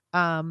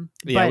 Yeah, I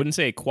But wouldn't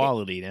say it,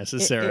 quality it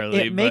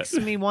necessarily, but makes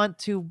me want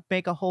to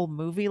make a whole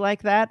movie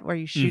like that where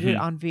you shoot it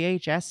mhm. on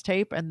VHS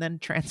tape and then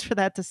transfer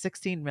that to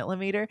 16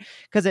 millimeter,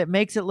 because it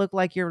makes it look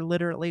like you're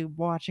literally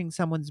watching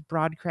someone's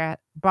broadcast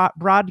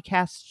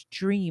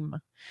stream.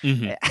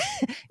 Mhm.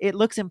 It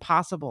looks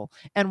impossible.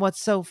 And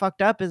what's so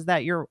fucked up is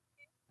that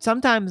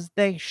sometimes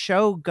they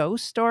show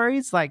ghost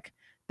stories, like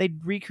they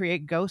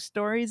recreate ghost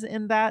stories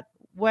in that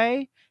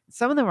way.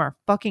 Some of them are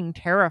fucking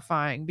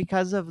terrifying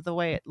because of the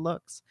way it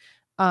looks.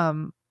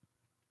 Um,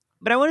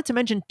 but I wanted to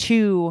mention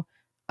two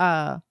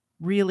uh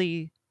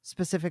really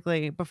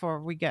specifically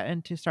before we get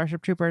into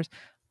Starship Troopers.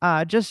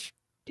 Just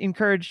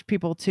encourage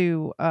people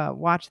to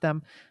watch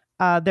them.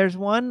 There's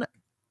one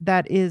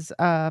that is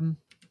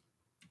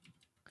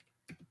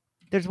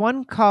There's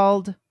one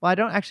called, well, I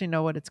don't actually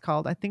know what it's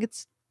called.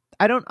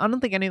 I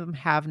don't think any of them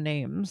have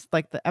names.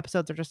 Like the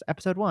episodes are just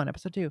episode 1,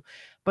 episode 2.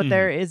 But Mhm.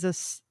 there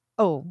is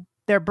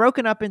they're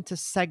broken up into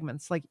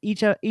segments. Like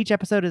each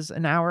episode is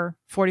an hour,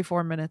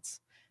 44 minutes.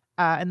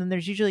 And then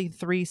there's usually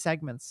 3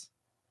 segments.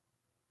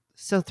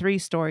 So 3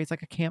 stories,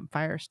 like a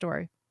campfire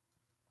story.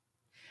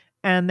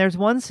 And there's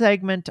one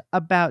segment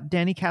about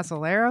Danny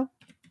Casolaro.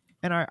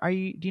 And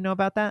do you know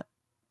about that?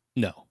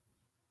 No.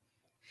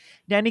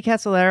 Danny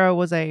Casolaro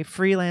was a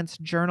freelance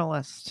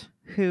journalist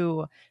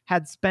who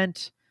had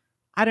spent,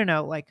 I don't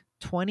know, like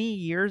 20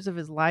 years of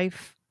his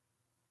life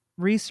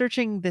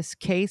researching this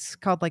case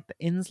called like the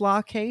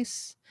Inslaw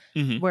case,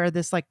 Mhm. where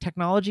this like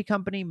technology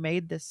company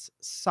made this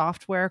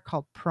software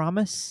called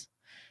Promise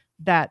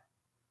that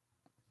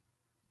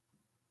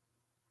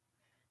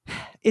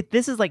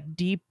this is like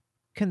deep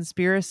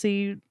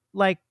conspiracy,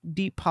 like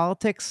deep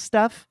politics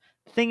stuff.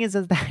 Thing is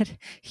that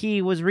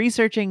he was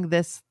researching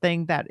this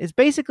thing that is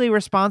basically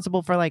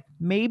responsible for like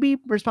maybe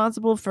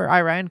responsible for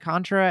Iran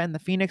Contra and the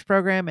Phoenix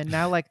program, and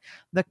now like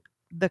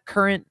the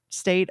current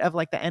state of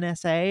like the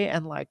NSA,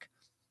 and like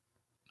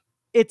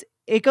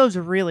it goes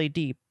really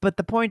deep. But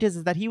the point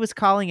is that he was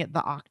calling it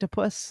the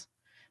octopus,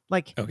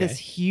 like this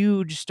Okay.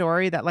 huge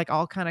story that like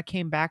all kind of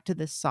came back to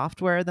this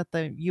software that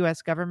the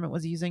US government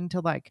was using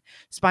to like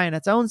spy on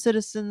its own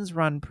citizens,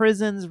 run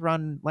prisons,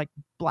 run like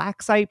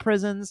black site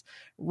prisons,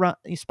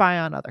 spy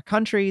on other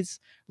countries,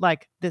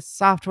 like this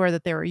software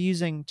that they were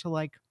using to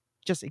like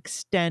just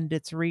extend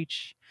its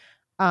reach.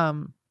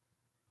 um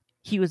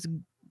he was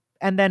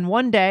And then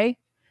one day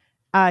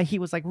he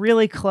was like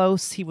really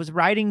close. He was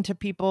writing to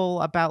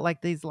people about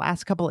like these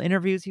last couple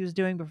interviews he was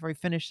doing before he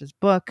finished his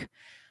book.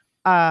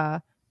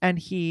 And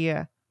he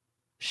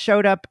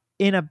showed up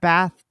in a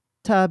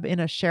bathtub in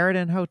a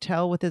Sheraton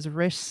hotel with his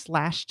wrist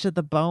slashed to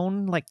the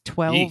bone like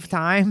 12 Eek.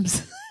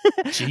 times.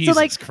 So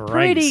like Jesus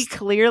pretty Christ.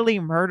 clearly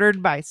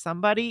murdered by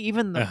somebody.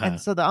 Uh-huh.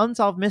 And so the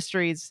unsolved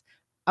mysteries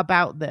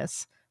about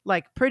this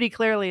like pretty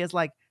clearly is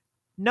like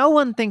no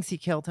one thinks he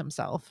killed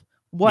himself.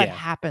 What Yeah.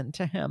 happened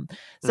to him?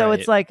 So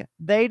it's Right. like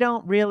they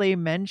don't really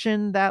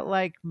mention that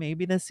like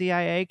maybe the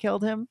CIA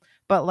killed him,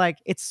 but like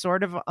it's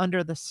sort of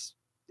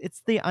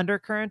it's the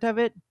undercurrent of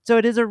it. So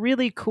it is a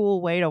really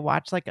cool way to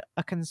watch like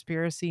a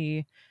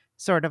conspiracy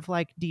sort of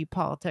like deep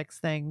politics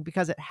thing,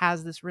 because it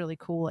has this really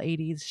cool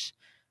 80s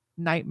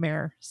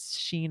nightmare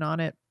sheen on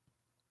it.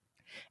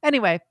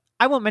 Anyway,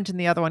 I won't mention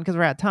the other one because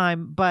we're at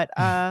time, but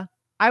I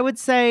would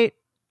say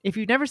if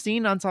you've never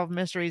seen Unsolved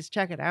Mysteries,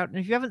 check it out. And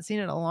if you haven't seen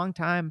it in a long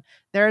time,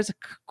 there's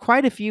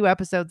quite a few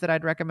episodes that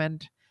I'd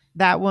recommend.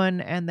 That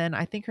one, and then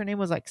I think her name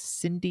was like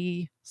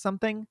Cindy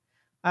something.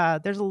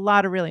 There's a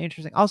lot of really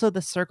interesting. Also, the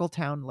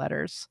Circletown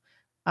letters.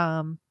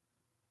 Um,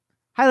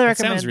 Highly That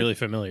sounds recommend. really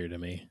familiar to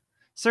me.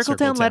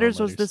 Circletown letters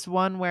was this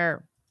one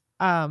where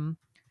um,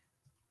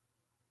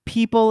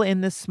 people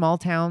in this small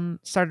town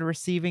started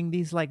receiving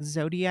these like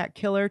Zodiac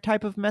killer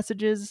type of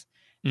messages,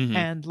 Mhm.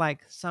 and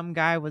like some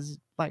guy was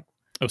like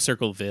Oh,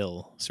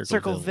 Circleville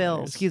Circleville,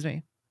 letters. excuse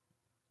me.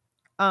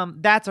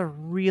 That's a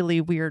really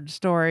weird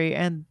story,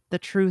 and the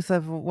truth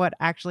of what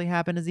actually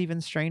happened is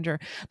even stranger.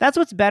 That's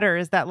what's better,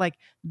 is that like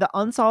the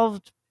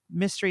unsolved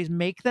mysteries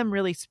make them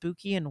really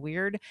spooky and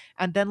weird,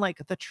 and then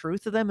like the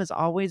truth of them is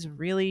always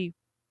really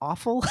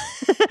awful.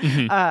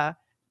 Mhm. uh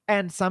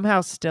and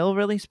somehow still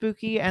really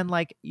spooky, and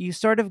like you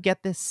sort of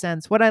get this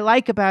sense. What I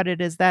like about it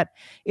is that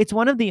it's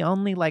one of the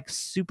only like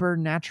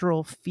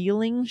supernatural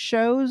feeling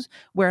shows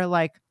where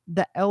like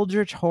the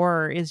eldritch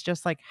horror is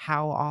just like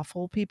how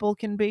awful people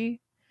can be,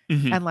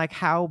 Mhm. and like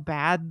how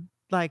bad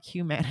like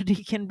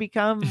humanity can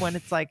become when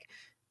it's like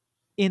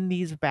in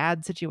these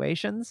bad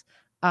situations.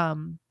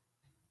 um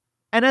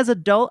and as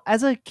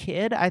a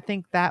kid, I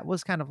think that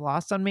was kind of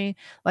lost on me.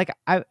 Like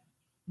I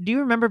do you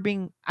remember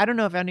being, I don't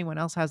know if anyone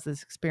else has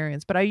this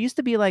experience, but I used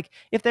to be like,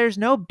 if there's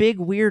no big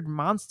weird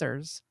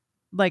monsters,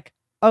 like,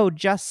 oh,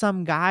 just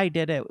some guy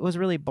did it, it was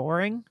really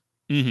boring.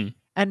 Mhm.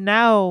 And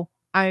now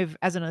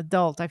as an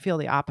adult, I feel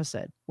the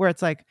opposite, where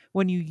it's like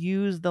when you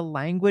use the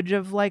language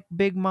of like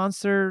big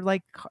monster,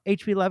 like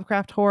HP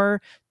Lovecraft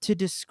horror to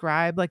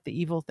describe like the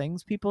evil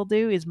things people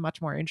do is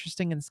much more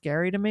interesting and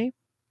scary to me.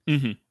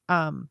 Mhm.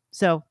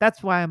 So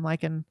that's why I'm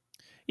liking.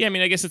 Yeah, I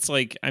mean, I guess it's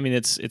like, I mean,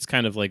 it's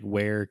kind of like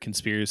where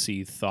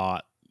conspiracy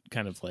thought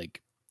kind of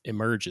like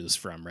emerges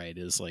from, right?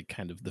 Is like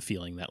kind of the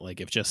feeling that like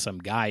if just some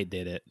guy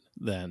did it,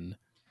 then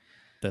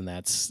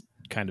that's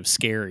kind of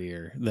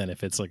scarier than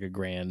if it's like a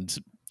grand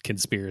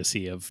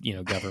conspiracy of, you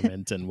know,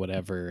 government and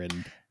whatever.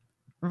 And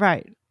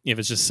Right. if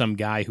it's just some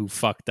guy who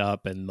fucked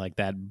up and like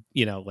that,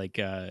 you know, like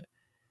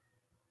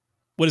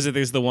what is it?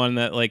 There's the one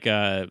that like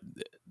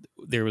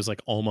there was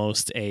like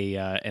almost a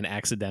an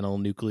accidental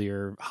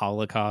nuclear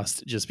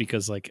holocaust just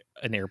because like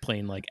an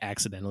airplane like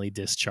accidentally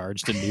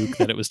discharged a nuke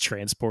that it was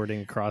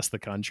transporting across the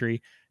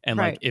country. And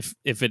like Right.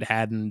 if it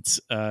hadn't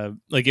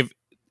like if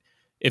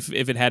if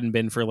it hadn't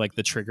been for like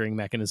the triggering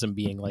mechanism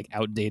being like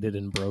outdated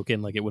and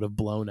broken, like it would have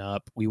blown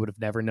up. We would have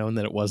never known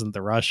that it wasn't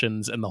the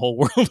Russians, and the whole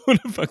world would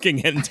have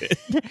fucking ended.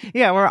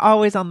 Yeah, we're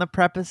always on the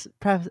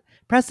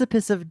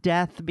precipice of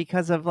death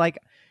because of like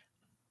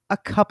a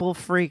couple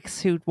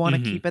freaks who want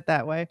to keep it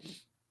that way.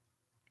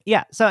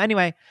 Yeah. So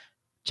anyway,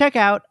 check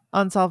out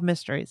Unsolved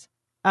Mysteries.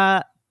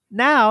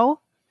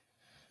 Now,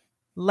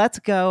 let's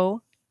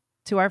go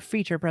to our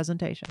feature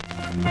presentation.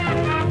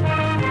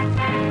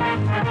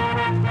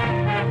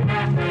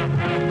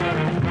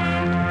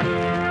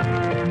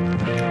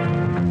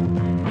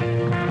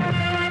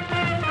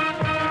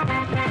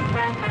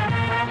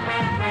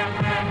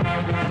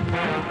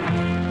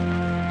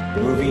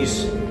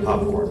 Movies,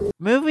 popcorn.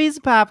 Movies,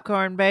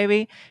 popcorn,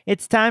 baby.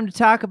 It's time to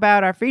talk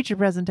about our feature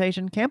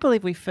presentation. Can't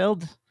believe we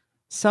filled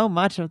so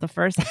much of the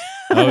first.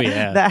 Oh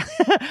yeah,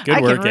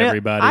 good work,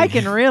 everybody. I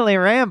can really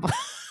ramble.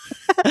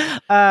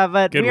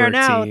 But Good we are work,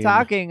 now team.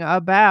 talking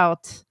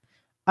about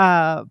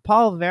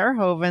Paul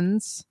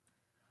Verhoeven's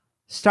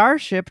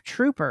Starship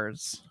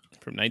Troopers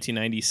From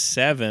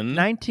 1997.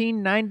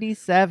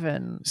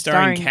 1997.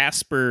 Starring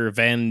Casper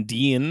Van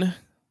Dien,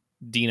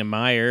 Dina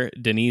Meyer,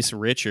 Denise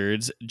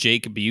Richards,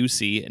 Jake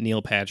Busey,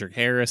 Neil Patrick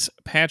Harris,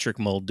 Patrick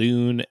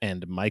Muldoon,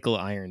 and Michael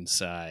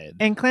Ironside.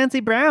 And Clancy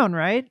Brown,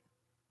 right?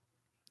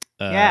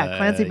 Yeah,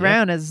 Clancy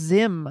Brown as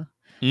Zim.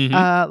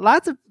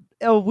 Lots of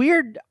a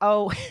weird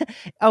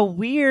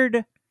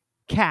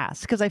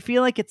cast, because I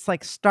feel like it's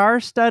like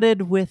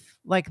star-studded with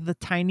like the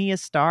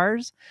tiniest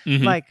stars.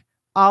 Like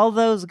all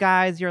those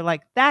guys, you're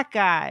like, that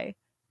guy,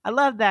 I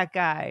love that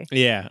guy.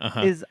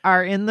 Yeah,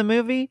 are in the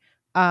movie,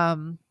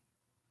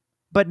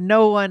 but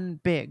no one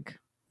big,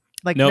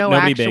 like no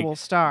actual big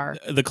star.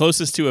 The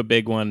closest to a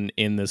big one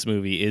in this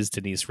movie is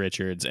Denise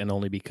Richards, and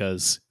only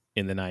because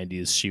in the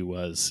 90s she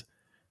was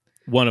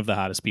one of the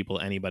hottest people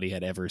anybody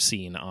had ever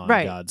seen on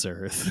God's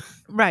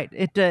earth. Right.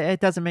 It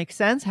doesn't make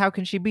sense. How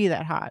can she be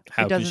that hot?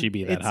 How can she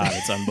be that hot?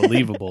 It's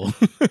unbelievable.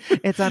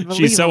 It's unbelievable.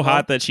 She's so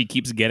hot that she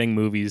keeps getting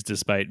movies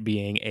despite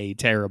being a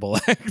terrible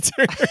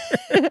actor.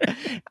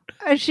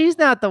 She's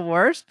not the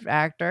worst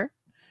actor.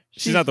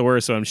 She's not the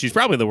worst one. She's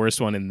probably the worst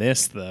one in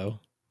this, though.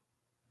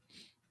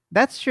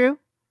 That's true.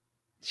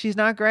 She's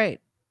not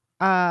great.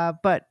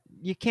 But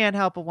you can't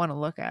help but want to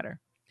look at her.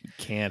 You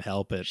can't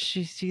help it.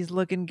 She's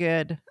looking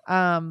good.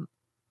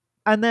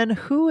 And then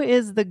who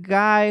is the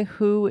guy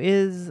who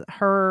is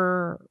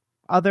her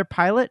other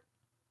pilot?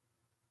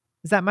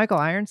 Is that Michael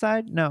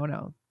Ironside?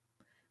 No.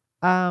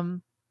 I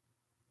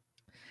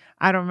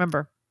don't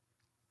remember.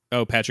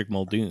 Oh, Patrick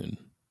Muldoon.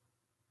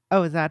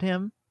 Oh, is that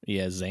him?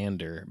 Yeah,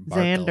 Xander.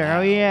 Xander.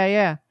 Oh,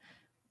 yeah.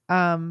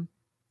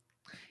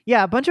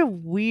 Yeah, a bunch of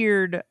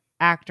weird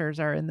actors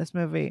are in this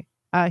movie.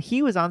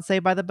 He was on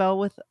Saved by the Bell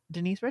with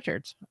Denise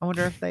Richards. I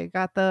wonder if they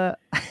got the...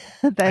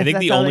 I think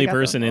the only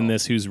person in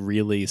this who's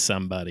really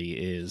somebody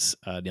is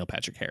Neil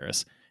Patrick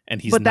Harris, and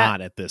he's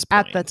not at this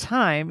point. At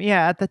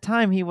the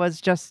time, he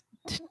was just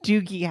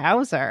Doogie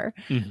Howser,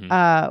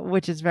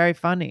 which is very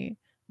funny.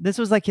 This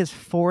was like his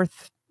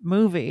fourth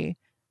movie,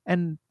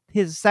 and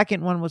his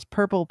second one was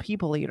Purple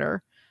People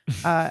Eater,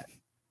 and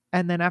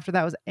then after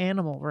that was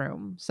Animal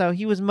Room. So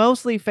he was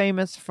mostly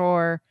famous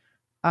for,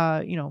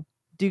 Doogie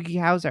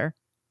Howser.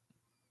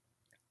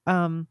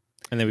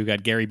 And then we've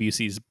got Gary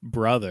Busey's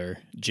brother,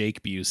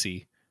 Jake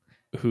Busey,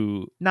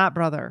 who... Not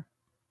brother.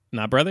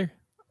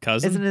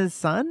 Cousin? Isn't it his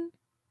son?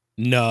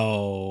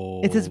 No.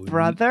 It's his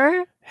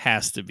brother?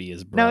 Has to be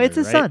his brother, No, it's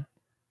his right? son.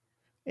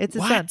 It's his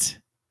What?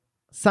 son.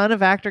 Son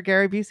of actor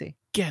Gary Busey.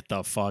 Get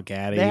the fuck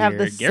out of They here. have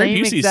the Gary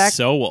same Busey's exact...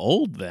 so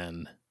old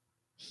then.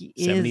 He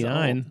is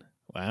 79. old.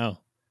 Wow.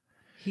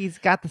 He's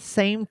got the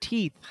same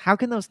teeth. How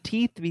can those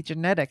teeth be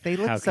genetic? They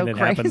look How so can it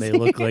crazy. happen? They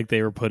look like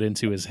they were put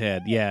into his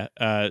head. Yeah.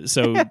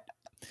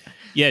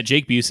 Yeah,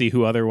 Jake Busey,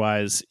 who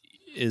otherwise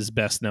is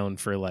best known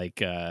for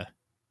like,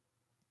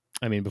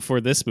 before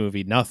this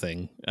movie,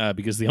 nothing,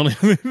 because the only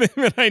other thing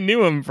that I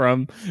knew him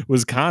from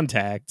was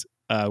Contact,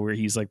 where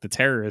he's like the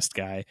terrorist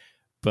guy.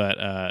 But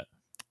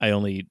I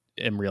only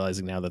am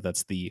realizing now that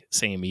that's the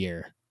same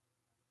year.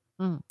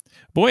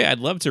 Boy, I'd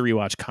love to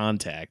rewatch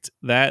Contact.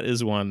 That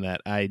is one that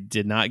I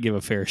did not give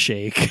a fair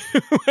shake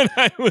when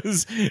I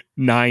was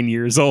 9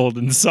 years old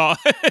and saw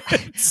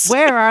it.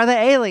 Where are the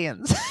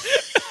aliens?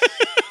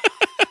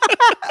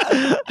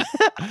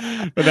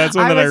 But that's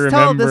one that I remember.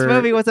 I was told this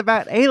movie was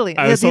about aliens.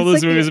 I was told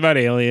this movie was about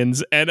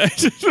aliens, and I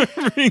just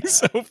remember being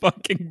so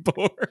fucking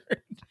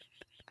bored.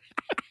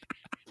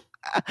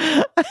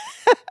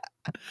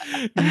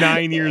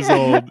 9 years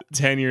old,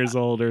 10 years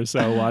old or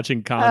so,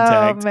 watching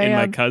Contact in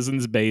my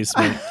cousin's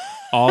basement.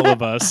 All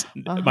of us,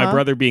 my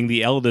brother being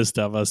the eldest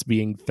of us,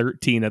 being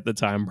 13 at the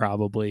time,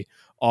 probably.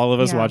 All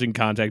of us watching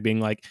Contact being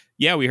like,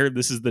 yeah, we heard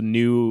this is the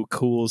new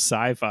cool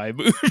sci-fi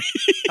movie.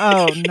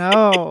 Oh,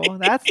 no.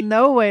 That's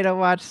no way to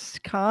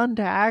watch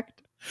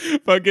Contact.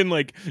 Fucking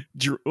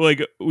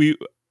we...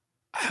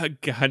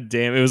 God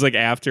damn, it was like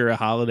after a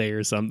holiday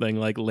or something,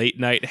 like late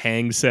night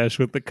hang sesh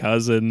with the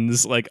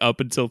cousins, like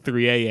up until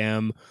 3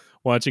 a.m.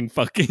 watching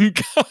fucking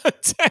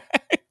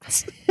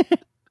Contact.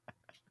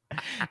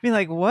 Be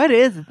like, what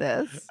is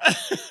this?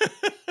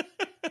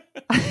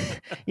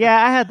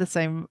 Yeah, I had the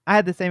same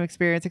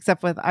experience,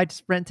 except with I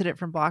just rented it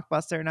from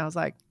Blockbuster, and I was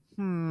like,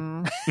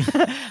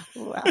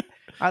 well,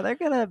 are there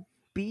gonna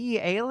be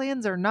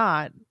aliens or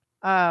not?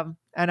 And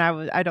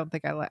I don't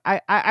think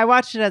I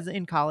watched it as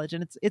in college,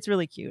 and it's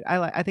really cute.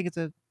 I think it's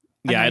a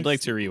Yeah, I'd nice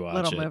like to rewatch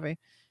little it. movie.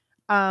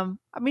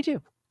 Me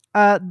too.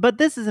 But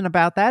this isn't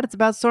about that. It's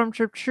about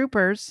Stormship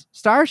Troopers,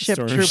 Starship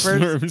Troopers.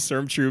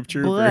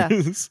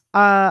 Troopers.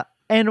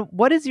 And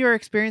what is your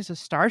experience with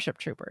Starship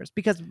Troopers?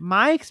 Because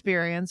my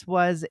experience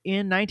was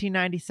in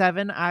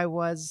 1997. I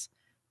was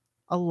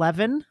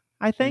 11,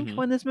 I think, Mhm.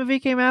 when this movie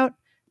came out,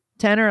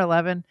 10 or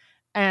 11,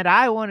 and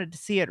I wanted to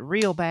see it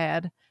real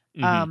bad.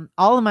 Mhm.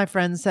 All of my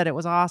friends said it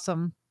was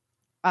awesome.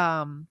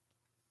 I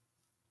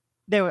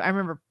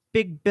remember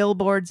big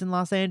billboards in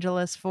Los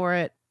Angeles for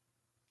it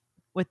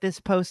with this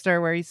poster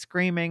where he's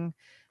screaming.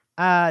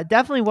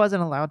 Definitely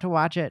wasn't allowed to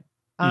watch it.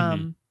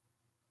 Mhm.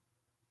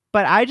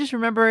 But I just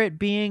remember it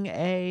being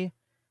a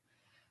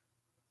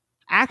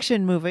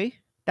action movie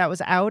that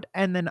was out,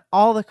 and then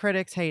all the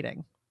critics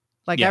hating.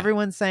 Like Yeah.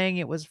 everyone saying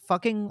it was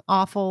fucking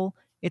awful.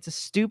 It's a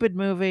stupid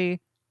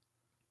movie.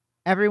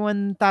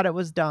 Everyone thought it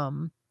was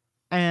dumb.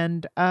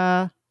 And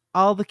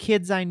all the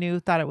kids I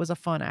knew thought it was a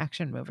fun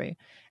action movie.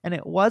 And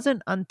it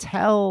wasn't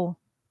until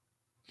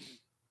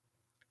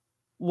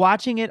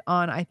watching it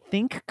on, I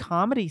think,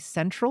 Comedy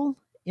Central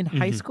in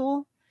high Mhm.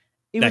 school.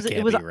 That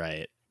can't be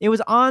right. It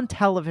was on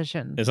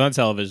television. It's on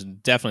television.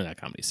 Definitely not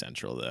Comedy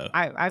Central though.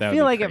 I That would feel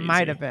be like it crazy.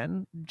 might have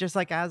been just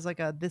like as like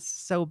a this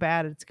so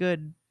bad it's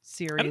good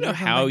series. I don't know or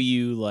how something.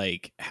 you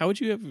like. How would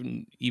you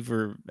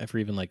ever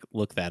even like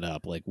look that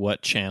up? Like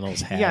what channels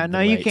had Yeah, the no,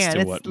 you rights can't. to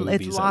It's what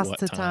movies at lost what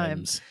to time.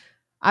 times?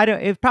 I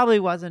don't. It probably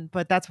wasn't,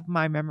 but that's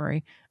my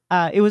memory.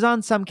 It was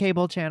on some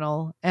cable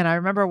channel, and I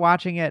remember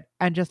watching it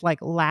and just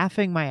like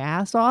laughing my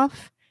ass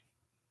off,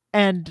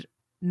 and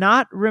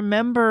not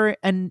remember.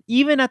 And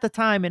even at the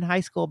time in high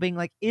school, being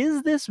like,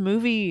 "Is this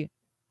movie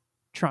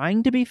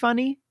trying to be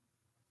funny?"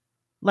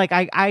 Like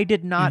I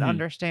did not Mhm.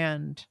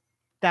 understand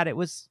that it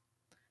was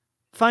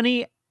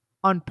funny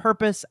on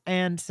purpose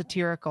and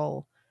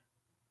satirical.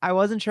 I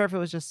wasn't sure if it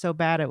was just so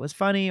bad it was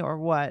funny or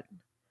what.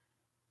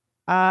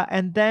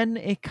 And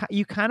then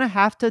you kind of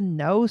have to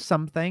know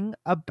something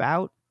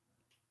about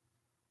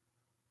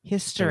The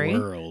history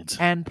world.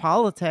 and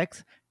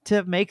politics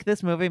to make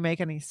this movie make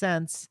any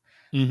sense.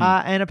 Mhm.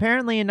 And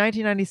apparently in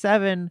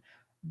 1997,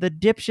 the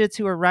dipshits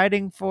who were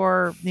writing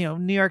for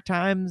New York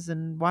Times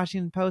and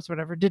Washington Post,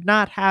 whatever, did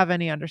not have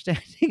any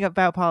understanding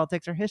about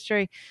politics or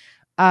history,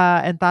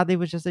 and thought it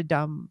was just a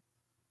dumb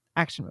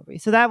action movie.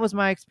 So that was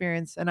my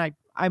experience, and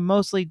I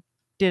mostly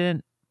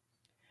didn't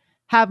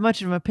have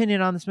much of an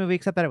opinion on this movie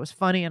except that it was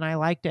funny and I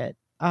liked it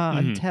Mhm.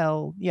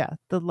 until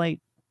the late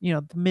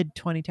the mid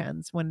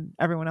 2010s when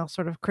everyone else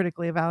sort of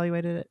critically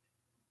evaluated it.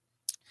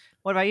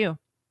 What about you?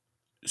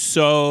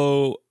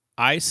 So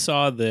I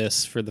saw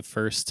this for the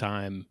first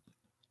time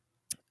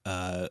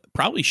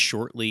probably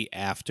shortly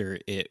after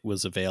it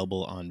was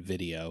available on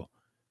video.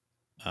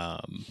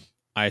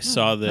 I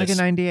saw Like a this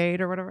 98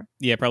 or whatever.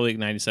 Yeah, probably like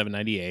 97,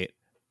 98.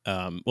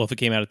 Well, if it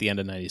came out at the end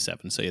of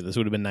 97. So yeah, this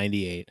would have been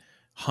 98.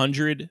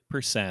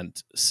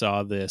 100%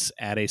 saw this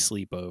at a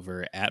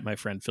sleepover at my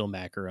friend Phil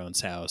Macarone's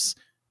house.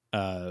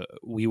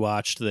 We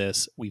watched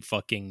this. We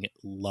fucking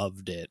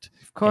loved it.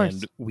 Of course.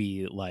 And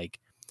we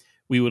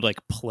would like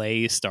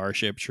play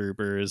Starship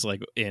Troopers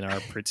like in our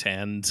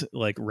pretend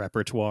like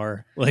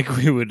repertoire. Like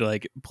we would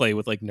like play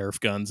with like Nerf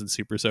guns and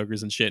super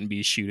soakers and shit and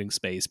be shooting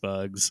space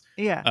bugs.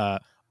 Yeah.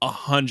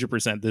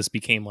 100% this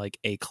became like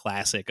a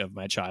classic of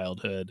my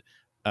childhood.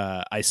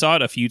 I saw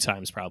it a few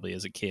times probably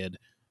as a kid.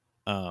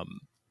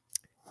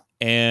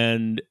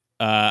 And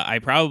I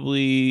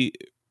probably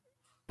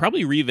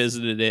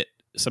revisited it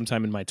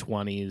sometime in my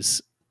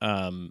 20s.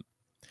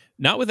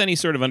 Not with any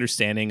sort of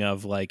understanding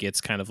of like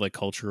it's kind of like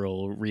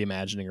cultural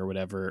reimagining or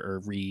whatever or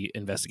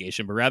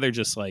reinvestigation, but rather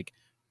just like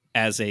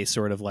as a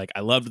sort of like I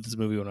loved this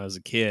movie when I was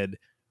a kid.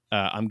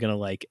 I'm gonna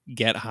like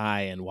get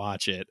high and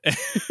watch it,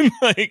 and,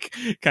 like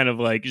kind of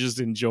like just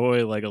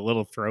enjoy like a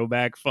little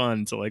throwback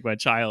fun to like my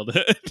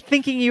childhood.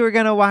 Thinking you were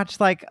gonna watch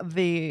like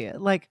the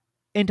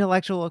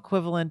intellectual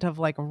equivalent of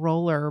like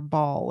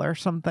Rollerball or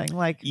something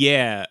like.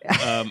 Yeah,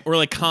 or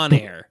like Con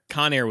Air.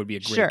 Con Air would be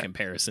a great Sure.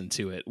 comparison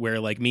to it, where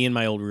like me and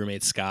my old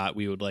roommate Scott,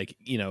 we would like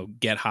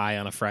get high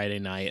on a Friday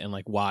night and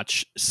like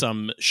watch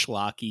some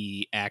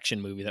schlocky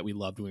action movie that we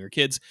loved when we were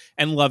kids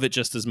and love it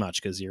just as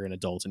much because you're an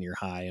adult and you're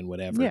high and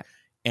whatever. Yeah.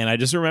 And I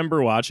just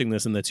remember watching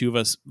this and the two of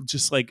us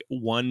just like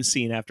one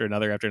scene after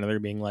another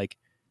being like,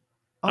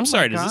 Oh I'm my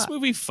sorry, does this God.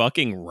 movie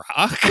fucking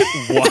rock?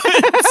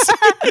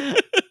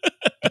 What?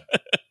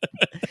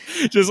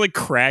 Just like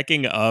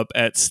cracking up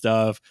at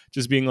stuff,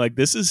 just being like,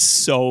 this is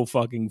so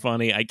fucking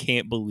funny. I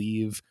can't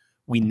believe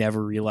we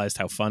never realized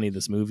how funny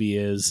this movie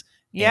is.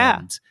 Yeah.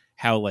 And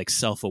how like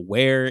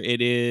self-aware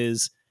it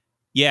is.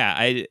 Yeah,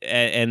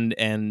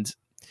 and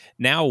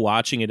now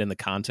watching it in the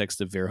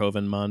context of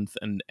Verhoeven month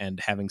and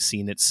having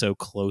seen it so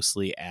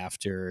closely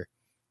after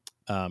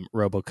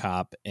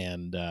RoboCop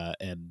and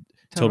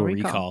Total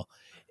Recall.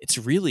 It's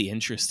really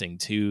interesting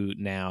too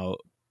now,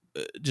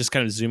 just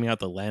kind of zooming out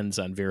the lens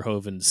on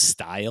Verhoeven's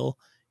style.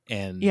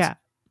 And Yeah.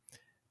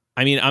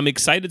 I mean, I'm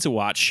excited to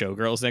watch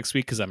Showgirls next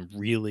week because I'm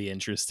really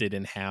interested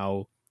in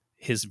how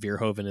his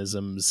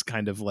Verhoevenisms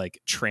kind of like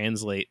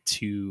translate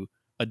to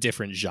a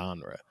different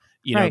genre,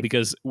 you know, Right.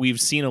 because we've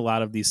seen a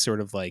lot of these sort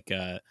of like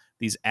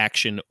these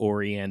action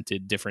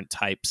oriented different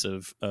types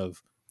of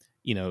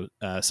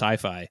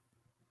sci-fi.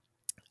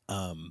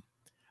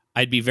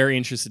 I'd be very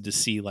interested to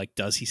see, like,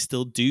 does he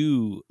still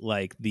do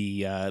like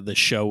the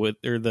show with,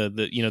 or the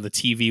the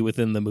TV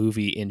within the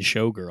movie in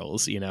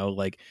Showgirls? You know,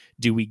 like,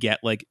 do we get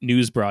like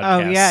news Oh,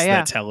 broadcasts yeah.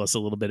 that tell us a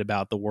little bit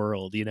about the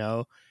world? You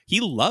know,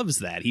 he loves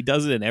that. He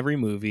does it in every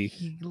movie.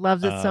 He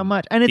loves it so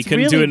much. And He it's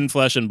couldn't do really it in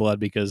Flesh and Blood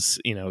because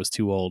it was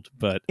too old.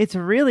 But it's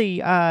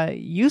really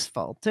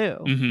useful too.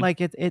 Mhm. Like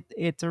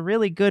it's a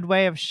really good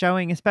way of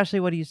showing,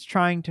 especially what he's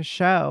trying to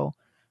show.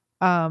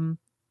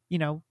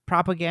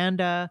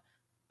 Propaganda,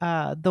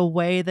 the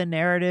way the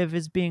narrative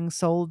is being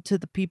sold to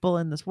the people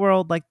in this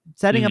world, like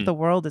setting up Mhm. the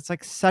world. It's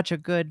like such a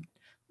good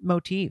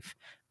motif.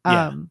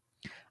 Yeah.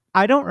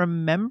 I don't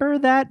remember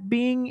that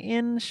being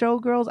in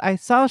Showgirls. I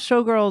saw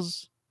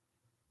Showgirls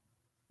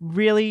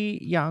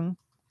really young,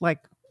 like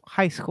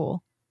high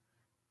school.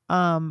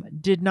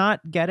 Did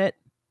not get it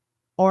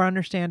or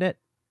understand it.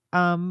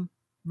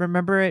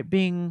 Remember it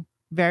being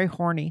very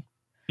horny.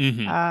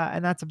 Mhm.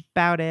 And that's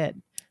about it.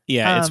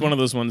 Yeah, it's one Um, of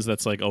those ones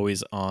that's like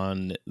always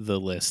on the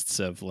lists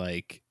of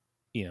like,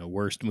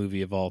 worst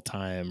movie of all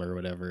time or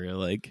whatever.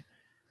 Like,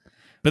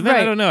 but then I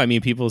right. don't know. I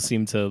mean, people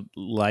seem to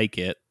like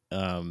it.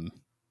 I'm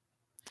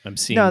No,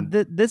 seeing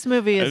this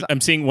movie is I'm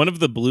seeing one of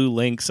the blue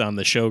links on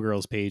the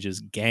Showgirls page is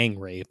gang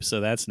rape,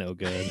 so that's no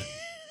good.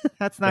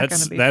 that's not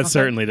going to be That fun.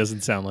 certainly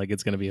doesn't sound like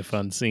it's going to be a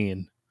fun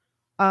scene.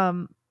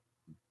 Um,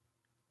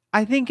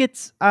 I think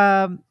it's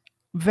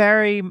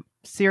very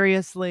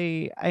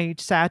seriously a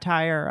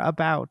satire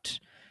about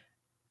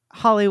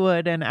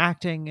Hollywood and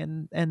acting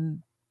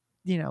and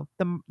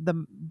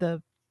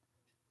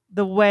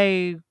the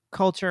way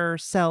culture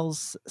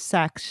sells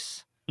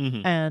sex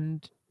Hmm.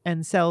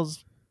 and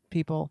sells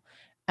people.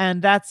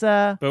 And that's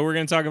But we're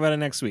going to talk about it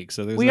next week,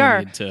 so there's we no are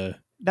need to.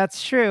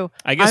 that's true.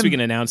 I guess we I'm can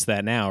announce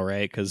that now,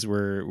 right? Because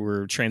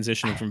we're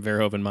transitioning from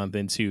Verhoeven month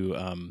into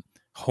yeah,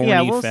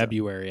 horny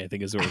February. I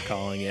think is what we're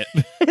calling it.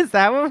 Is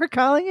that what we're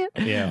calling it?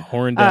 Yeah,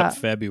 horned up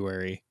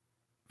February.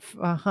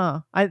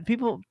 I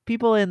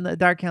people in the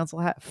Dark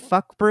Council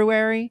fuck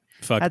brewery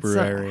Fuck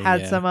brewery.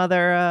 had Yeah. some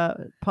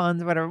other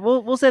puns, whatever.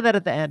 We'll say that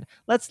at the end.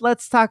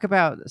 Let's talk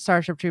about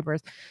Starship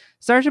Troopers.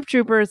 Starship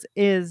Troopers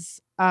is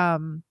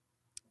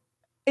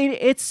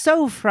it's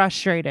so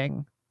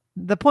frustrating.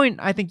 The point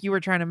I think you were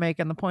trying to make,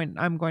 and the point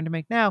I'm going to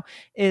make now,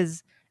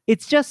 is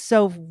it's just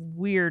so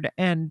weird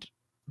and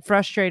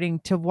frustrating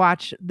to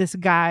watch this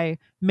guy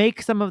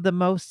make some of the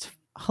most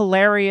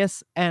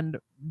hilarious and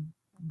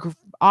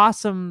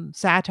awesome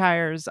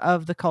satires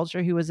of the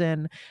culture he was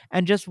in,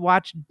 and just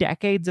watch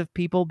decades of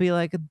people be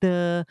like,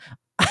 the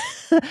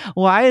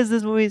why is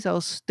this movie so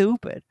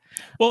stupid?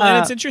 Well, and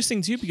it's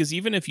interesting too, because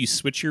even if you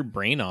switch your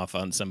brain off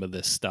on some of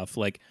this stuff,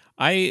 like,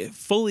 I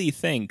fully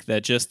think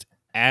that just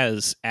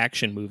as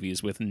action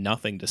movies with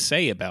nothing to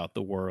say about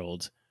the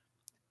world,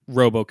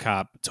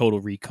 RoboCop, Total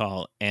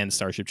Recall, and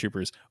Starship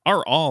Troopers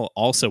are all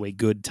also a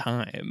good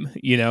time.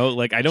 You know,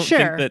 like, I don't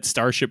think Sure. that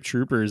Starship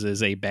Troopers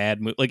is a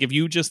bad movie. Like, if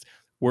you just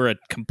were a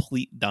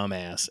complete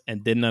dumbass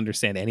and didn't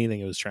understand anything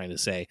it was trying to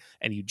say,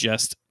 and you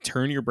just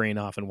turn your brain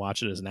off and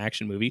watch it as an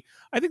action movie,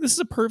 I think this is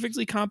a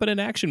perfectly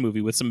competent action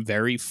movie with some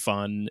very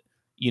fun,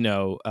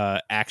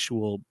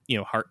 actual,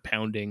 heart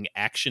pounding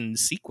action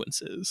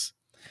sequences.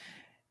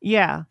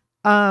 Yeah.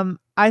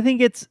 I think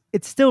it's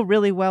still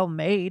really well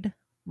made,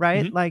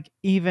 right? Mhm. Like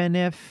even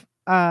if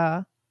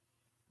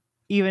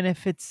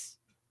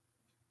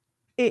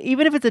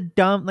it's a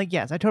dumb, like,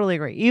 yes, I totally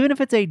agree. Even if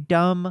it's a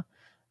dumb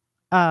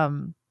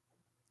um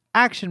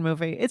action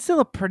movie, it's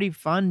still a pretty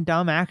fun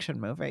dumb action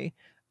movie.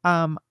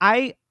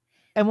 I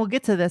and we'll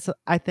get to this,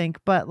 I think,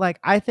 but like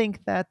I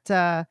think that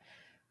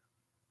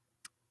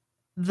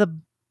the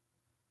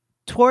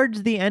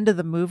towards the end of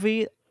the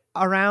movie,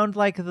 around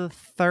like the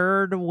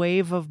third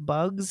wave of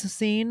bugs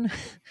scene,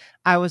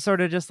 I was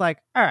sort of just like,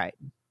 all right,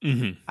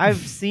 Mhm. I've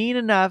seen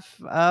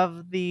enough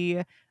of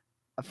the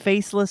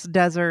faceless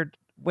desert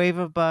wave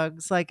of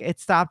bugs. Like, it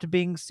stopped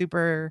being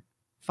super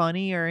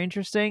funny or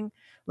interesting.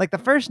 Like, the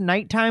first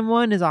nighttime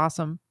one is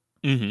awesome.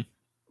 Mhm.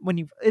 When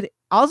you it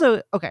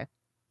also okay,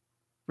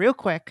 real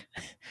quick,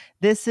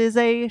 this is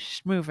a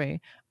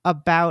movie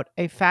about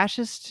a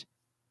fascist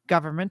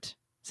government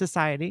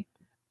society.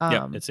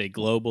 Yep, Um, it's a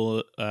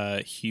global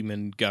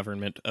human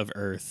government of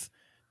Earth.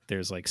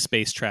 There's like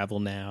space travel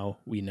now.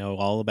 We know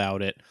all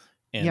about it.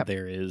 And yep,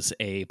 there is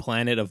a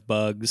planet of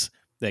bugs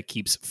that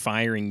keeps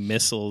firing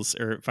missiles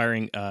or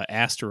firing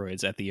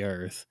asteroids at the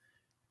Earth.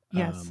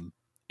 yes,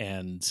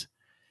 And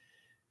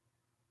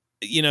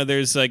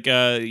there's like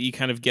you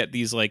kind of get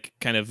these like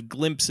kind of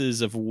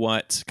glimpses of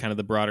what kind of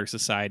the broader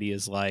society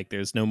is like.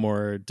 There's no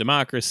more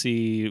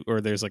democracy,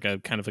 or there's like a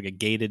kind of like a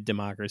gated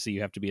democracy.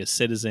 You have to be a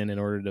citizen in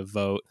order to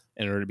vote.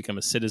 In order to become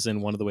a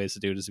citizen, one of the ways to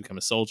do it is to become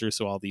a soldier.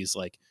 So all these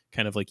like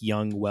kind of like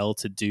young,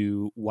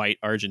 well-to-do white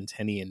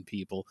Argentinian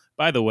people.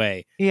 By the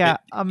way, Yeah,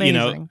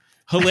 amazing.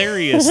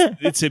 Hilarious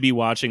to be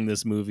watching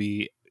this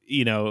movie,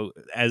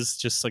 as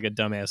just like a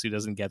dumbass who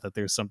doesn't get that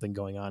there's something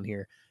going on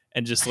here.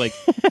 And just like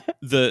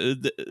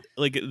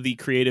the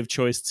creative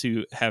choice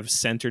to have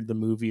centered the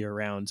movie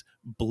around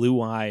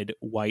blue-eyed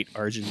white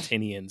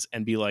Argentinians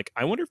and be like,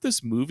 I wonder if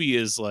this movie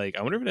is like,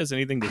 I wonder if it has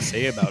anything to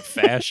say about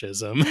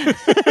fascism.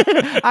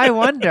 I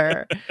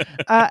wonder,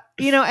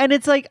 and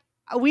it's like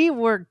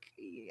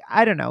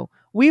I don't know,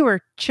 we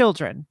were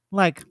children.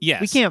 Like, yes.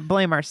 We can't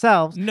blame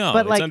ourselves. No,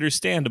 but it's like,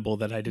 understandable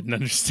that I didn't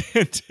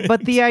understand it.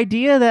 But the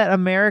idea that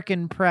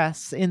American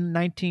press in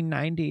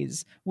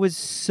 1990s was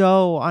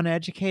so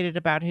uneducated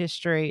about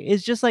history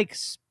is just like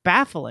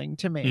baffling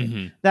to me.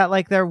 Mm-hmm. That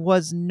like there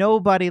was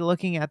nobody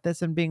looking at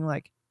this and being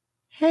like,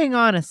 hang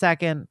on a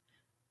second,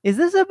 is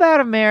this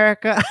about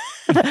America?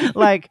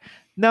 Like,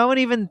 no one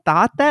even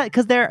thought that,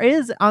 because there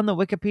is on the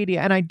Wikipedia,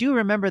 and I do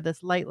remember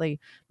this lightly,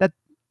 that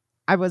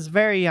I was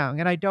very young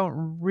and I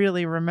don't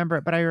really remember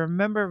it, but I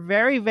remember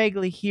very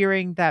vaguely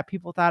hearing that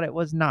people thought it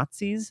was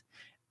Nazis,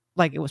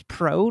 like it was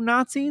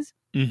pro-Nazis.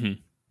 Mm-hmm.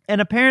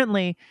 And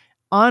apparently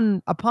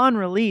upon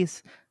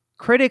release,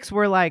 critics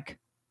were like,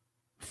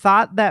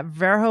 thought that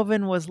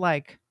Verhoeven was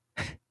like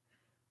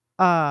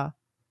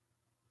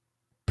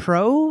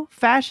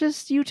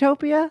pro-fascist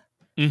utopia.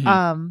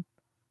 Mm-hmm.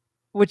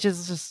 Which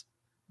is just,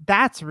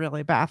 that's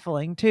really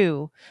baffling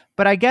too.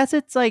 But I guess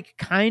it's like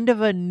kind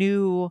of a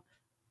new,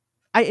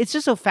 it's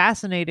just so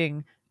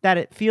fascinating that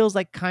it feels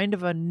like kind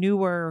of a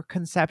newer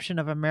conception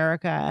of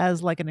America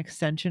as like an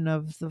extension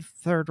of the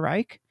Third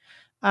Reich,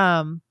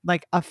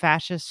 like a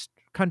fascist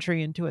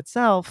country into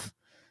itself.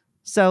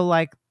 So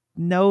like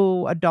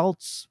no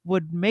adults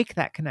would make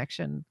that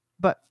connection,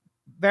 but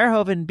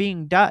Verhoeven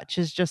being Dutch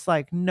is just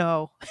like,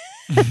 no,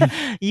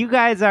 you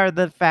guys are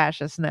the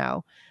fascists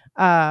now.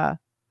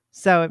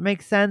 So it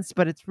makes sense,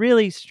 but it's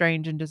really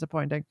strange and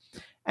disappointing.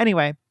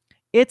 Anyway,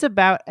 it's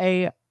about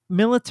a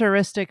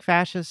militaristic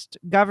fascist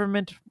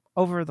government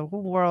over the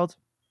whole world.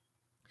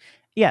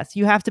 Yes,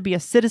 you have to be a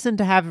citizen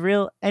to have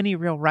any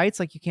real rights,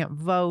 like you can't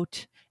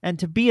vote. And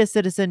to be a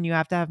citizen, you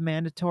have to have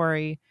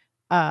mandatory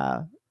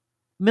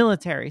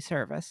military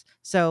service.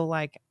 So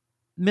like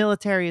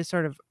military is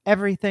sort of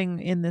everything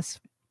in this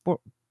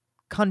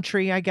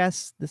country, I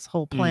guess, this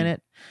whole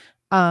planet.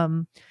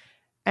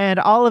 And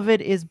all of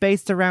it is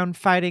based around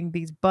fighting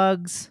these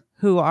bugs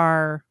who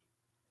are,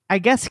 I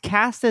guess,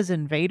 cast as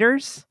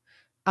invaders.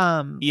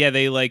 Yeah,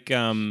 they like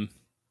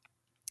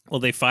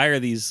they fire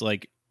these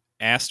like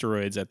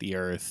asteroids at the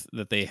Earth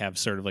that they have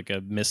sort of like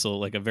a missile,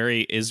 like a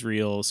very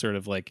Israel sort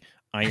of like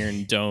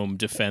Iron Dome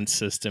defense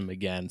system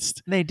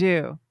against. They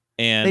do.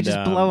 And they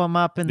just blow them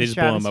up in the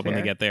stratosphere. Blow them up when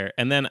they get there.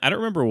 And then I don't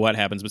remember what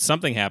happens, but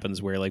something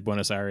happens where like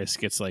Buenos Aires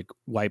gets like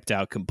wiped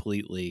out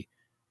completely.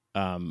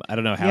 I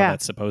don't know how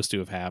that's supposed to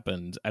have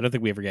happened. I don't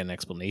think we ever get an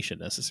explanation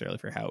necessarily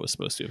for how it was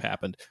supposed to have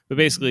happened. But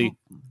basically,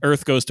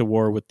 Earth goes to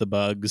war with the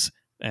bugs,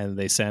 and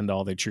they send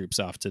all their troops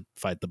off to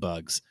fight the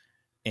bugs.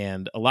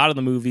 And a lot of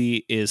the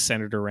movie is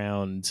centered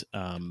around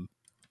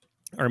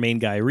our main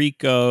guy,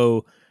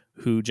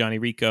 Johnny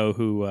Rico,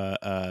 who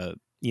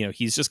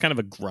he's just kind of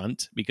a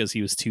grunt because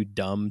he was too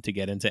dumb to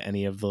get into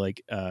any of the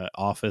like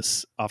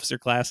officer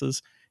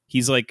classes.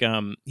 He's like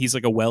a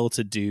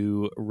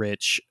well-to-do,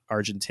 rich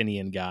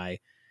Argentinian guy.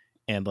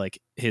 And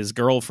like his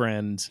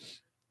girlfriend,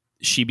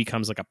 she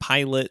becomes like a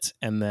pilot,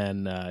 and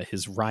then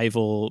his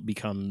rival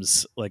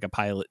becomes like a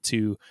pilot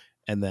too,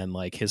 and then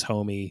like his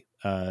homie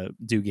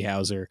Doogie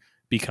Howser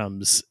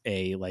becomes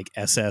a like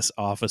SS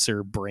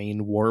officer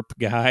brain warp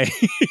guy.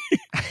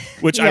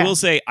 Which I will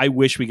say, I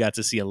wish we got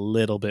to see a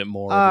little bit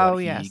more of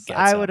what he gets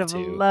I would up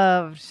have to.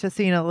 loved to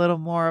seen a little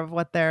more of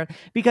what they're,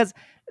 because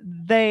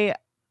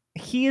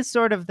he is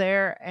sort of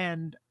there,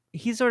 and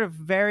he's sort of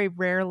very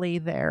rarely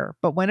there,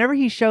 but whenever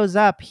he shows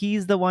up,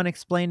 he's the one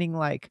explaining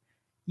like,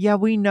 yeah,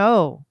 we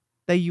know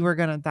that you were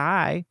gonna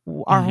die.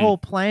 Our whole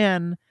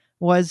plan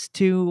was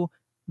to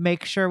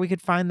make sure we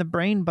could find the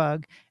brain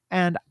bug.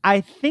 And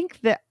I think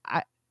that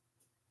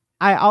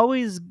I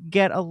always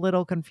get a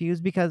little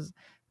confused because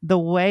the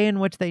way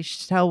in which they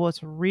tell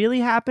what's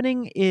really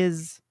happening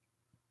is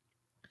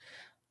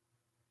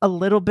a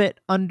little bit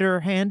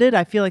underhanded.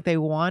 I feel like they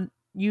want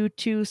you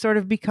to sort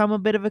of become a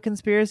bit of a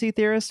conspiracy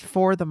theorist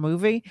for the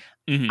movie.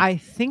 I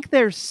think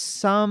there's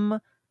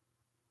some,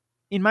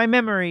 in my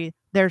memory,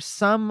 there's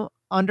some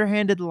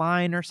underhanded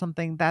line or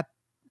something that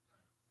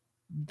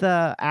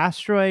the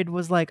asteroid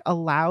was like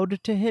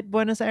allowed to hit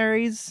Buenos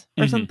Aires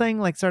or something,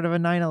 like sort of a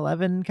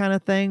 9/11 kind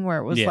of thing, where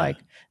it was like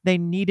they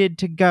needed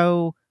to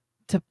go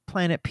to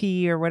planet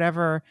P or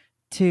whatever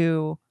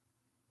to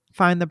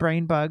find the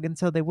brain bug, and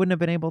so they wouldn't have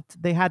been able to,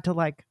 they had to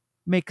like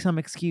make some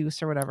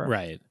excuse or whatever.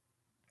 Right.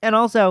 And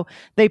also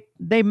they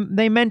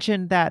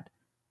mentioned that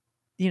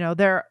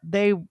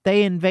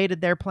they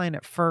invaded their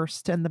planet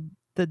first, and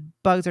the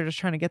bugs are just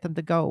trying to get them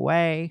to go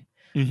away.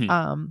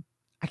 Mhm.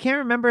 I can't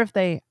remember if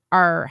they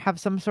have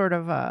some sort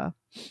of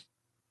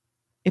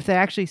if they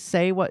actually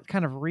say what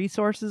kind of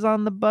resources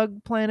on the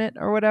bug planet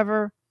or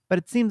whatever, but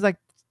it seems like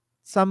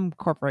some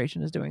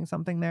corporation is doing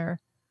something there.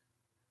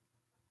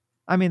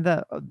 I mean,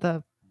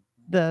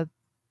 the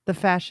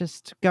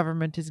fascist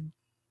government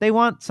they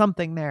want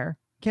something there.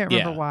 Can't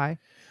remember Yeah. why.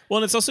 Well,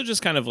 and it's also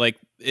just kind of like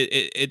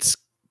it's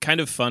kind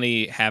of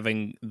funny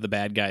having the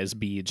bad guys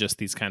be just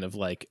these kind of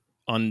like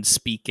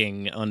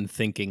unspeaking,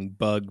 unthinking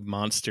bug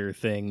monster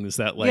things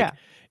that like Yeah.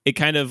 it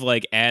kind of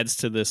like adds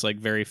to this like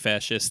very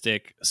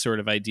fascistic sort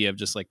of idea of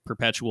just like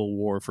perpetual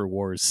war for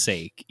war's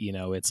sake. You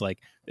know, it's like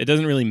it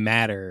doesn't really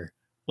matter.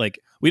 Like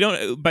we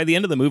don't by the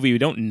end of the movie we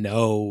don't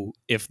know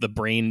if the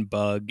brain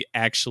bug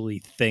actually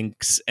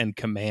thinks and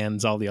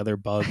commands all the other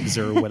bugs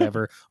or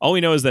whatever. All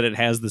we know is that it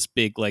has this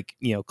big like,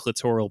 you know,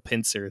 clitoral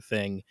pincer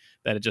thing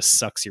that it just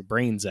sucks your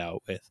brains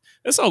out with.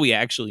 That's all we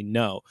actually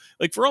know.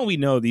 Like for all we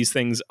know, these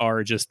things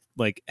are just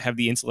like have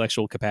the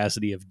intellectual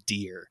capacity of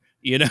deer.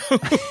 You know,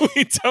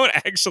 we don't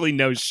actually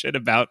know shit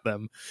about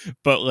them,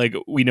 but like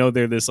we know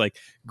they're this like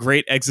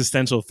great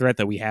existential threat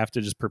that we have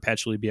to just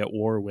perpetually be at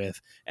war with.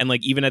 And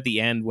like even at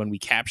the end when we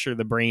capture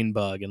the brain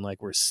bug and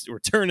like we're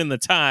turning the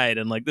tide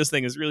and like this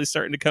thing is really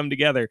starting to come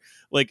together,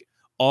 like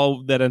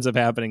all that ends up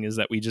happening is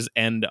that we just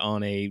end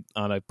on a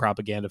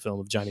propaganda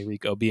film of Johnny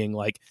Rico being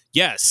like,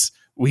 yes,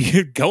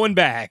 we're going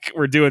back.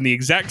 We're doing the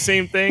exact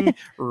same thing,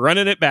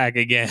 running it back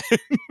again.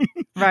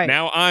 Right.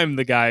 Now I'm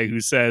the guy who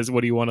says,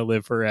 what do you want to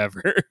live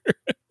forever?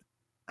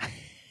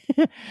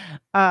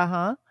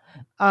 Uh-huh.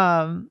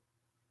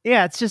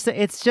 Yeah, it's just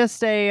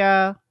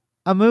a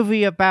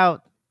movie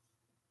about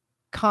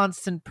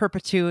constant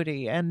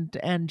perpetuity and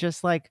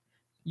just like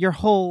your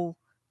whole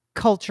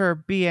culture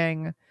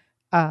being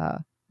uh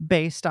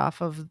based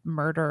off of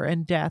murder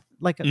and death,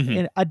 like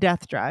Mhm. a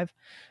death drive.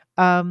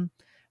 um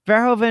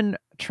Verhoeven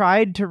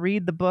tried to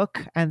read the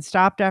book and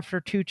stopped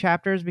after 2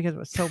 chapters because it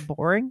was so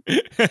boring.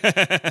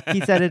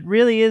 He said it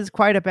really is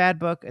quite a bad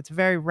book. It's a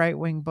very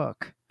right-wing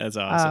book. That's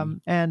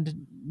awesome.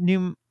 And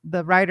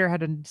the writer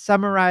had to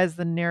summarize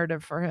the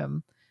narrative for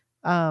him.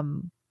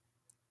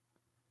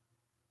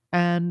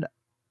 And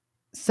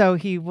so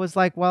he was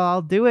like, well,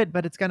 I'll do it,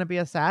 but it's going to be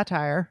a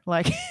satire.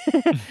 Like,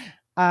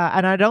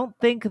 and I don't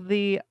think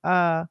he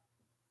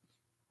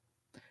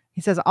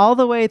says all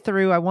the way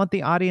through, I want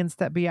the audience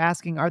to be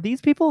asking, are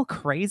these people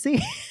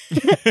crazy?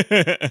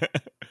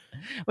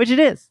 Which it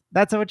is.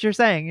 That's what you're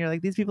saying. You're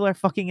like, these people are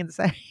fucking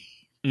insane.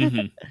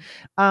 Mhm.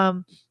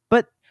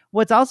 But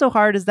what's also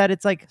hard is that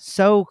it's like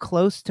so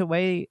close to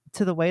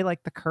the way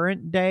like the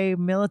current day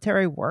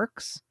military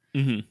works.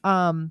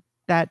 Mhm.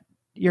 That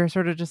you're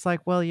sort of just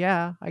like, well,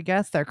 yeah, I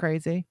guess they're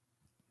crazy.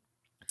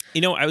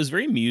 You know, I was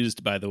very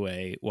amused, by the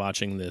way,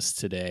 watching this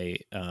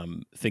today,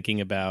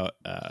 thinking about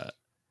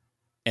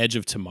Edge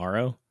of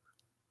Tomorrow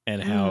and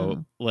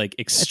how like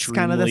It's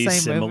kind of the extremely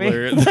same movie.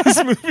 similar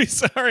those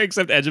movies are,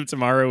 except Edge of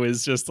Tomorrow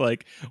is just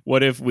like,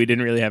 what if we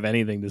didn't really have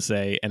anything to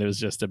say and it was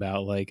just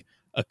about like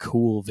a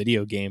cool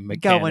video game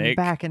mechanic Going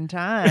back in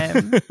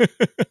time.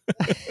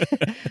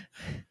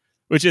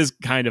 which is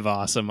kind of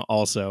awesome.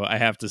 Also, I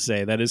have to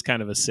say that is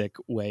kind of a sick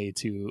way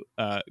to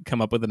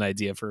come up with an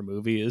idea for a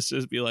movie, is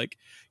just be like,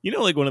 you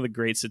know, like one of the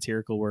great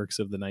satirical works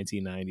of the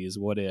 1990s,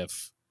 what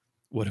if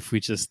we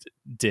just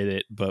did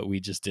it but we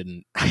just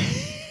didn't.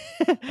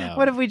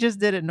 What if we just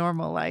did it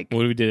normal like?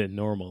 What if we did it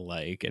normal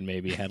like and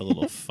maybe had a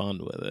little fun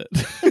with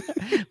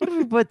it? What if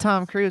we put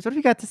Tom Cruise? What if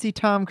we got to see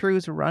Tom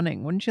Cruise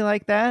running? Wouldn't you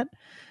like that?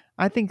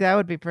 I think that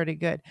would be pretty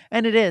good.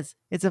 And it is.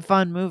 It's a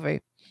fun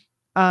movie.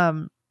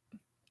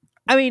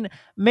 I mean,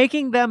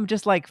 making them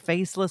just like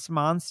faceless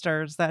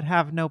monsters that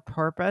have no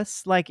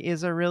purpose, like,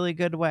 is a really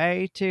good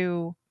way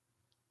to,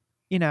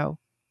 you know,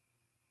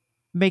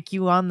 make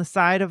you on the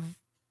side of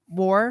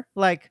war.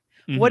 Like,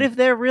 what Mhm. if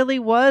there really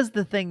was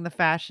the thing the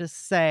fascists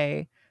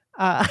say,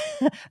 uh,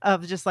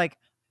 of just like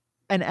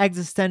an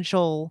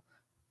existential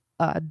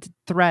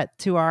threat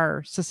to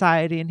our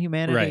society and Right.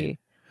 humanity?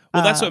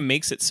 Well, that's what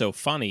makes it so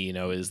funny, you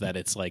know, is that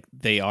it's like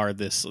they are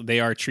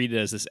treated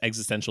as this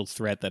existential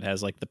threat that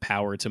has like the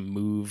power to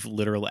move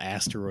literal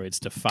asteroids,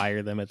 to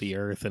fire them at the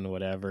earth and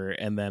whatever.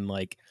 And then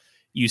like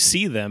you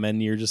see them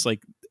and you're just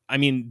like, I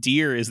mean,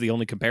 deer is the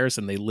only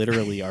comparison. They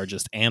literally are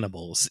just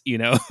animals, you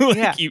know?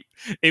 Yeah.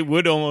 It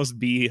would almost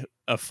be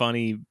a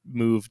funny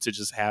move to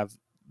just have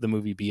the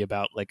movie be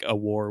about like a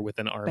war with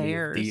an army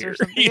Bears of deer or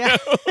something. you Yeah.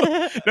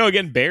 know? No,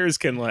 again, bears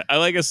can like, I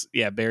like us.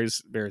 Yeah,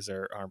 bears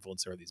are harmful and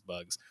so are these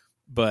bugs.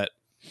 But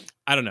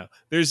I don't know.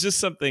 There's just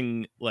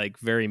something like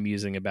very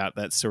amusing about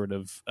that sort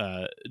of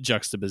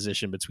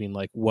juxtaposition between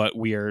like what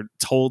we are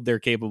told they're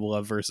capable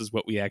of versus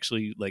what we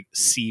actually like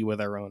see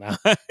with our own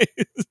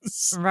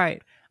eyes.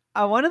 Right.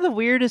 One of the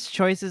weirdest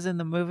choices in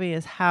the movie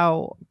is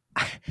how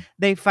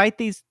they fight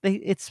these.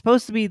 It's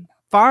supposed to be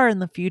far in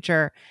the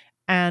future,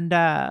 and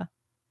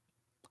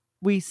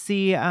we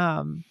see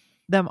them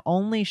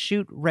only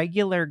shoot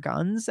regular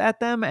guns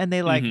at them, and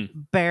they like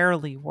Mhm.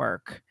 barely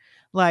work.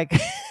 Like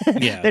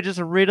Yeah. they're just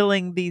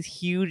riddling these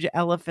huge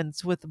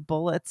elephants with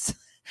bullets,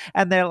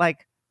 and they're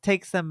like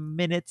takes them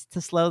minutes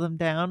to slow them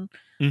down.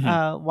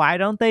 Mhm. Why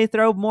don't they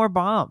throw more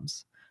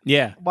bombs?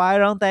 Yeah. Why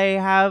don't they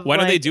have Why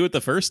don't they like do it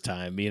the first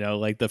time? You know,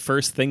 like the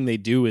first thing they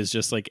do is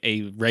just like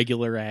a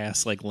regular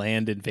ass like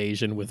land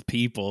invasion with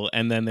people,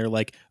 and then they're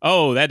like,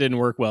 "Oh, that didn't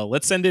work well.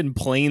 Let's send in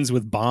planes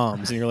with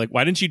bombs." And you're like,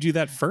 "Why didn't you do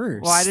that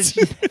first?" why did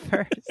you do that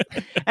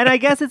first? And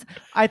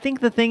I think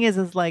the thing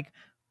is like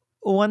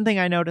one thing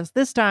I noticed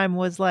this time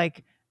was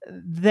like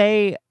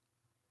they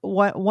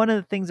one of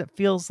the things that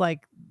feels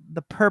like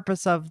the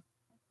purpose of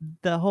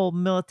the whole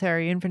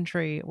military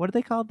infantry, what are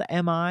they called?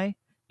 The MI?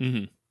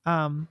 Mhm.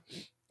 Um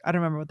I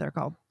don't remember what they're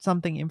called.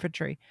 Something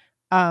infantry.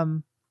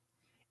 Um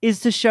is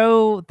to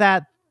show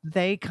that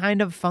they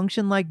kind of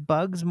function like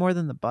bugs more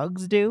than the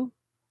bugs do.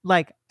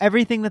 Like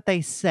everything that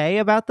they say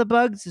about the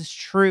bugs is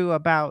true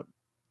about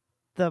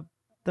the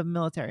the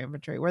military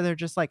infantry, where they're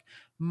just like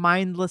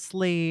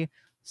mindlessly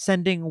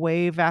sending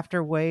wave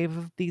after wave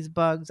of these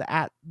bugs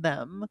at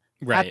them,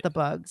 at Right. the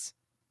bugs,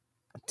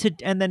 to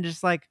and then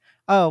just like,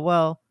 oh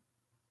well,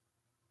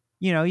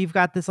 you've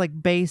got this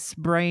like base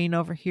brain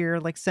over here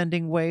like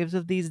sending waves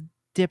of these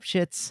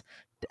dipshits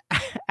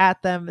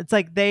at them. It's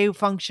like they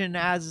function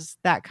as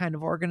that kind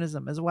of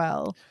organism as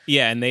well.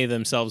 Yeah, and they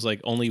themselves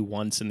like only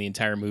once in the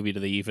entire movie do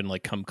they even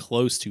like come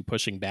close to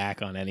pushing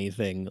back on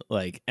anything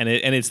like and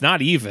it's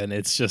not even.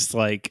 It's just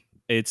like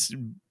it's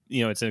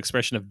it's an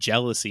expression of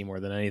jealousy more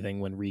than anything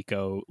when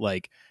Rico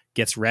like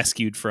gets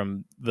rescued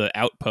from the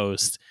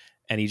outpost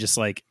and he just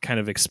like kind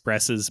of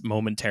expresses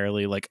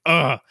momentarily like,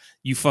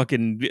 you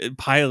fucking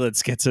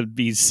pilots get to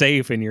be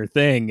safe in your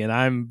thing and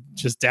I'm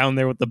just down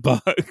there with the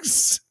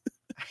bugs."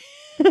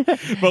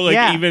 But like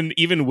Yeah.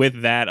 even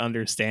with that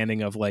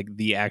understanding of like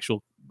the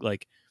actual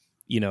like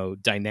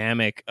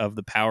dynamic of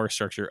the power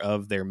structure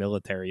of their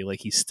military,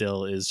 like he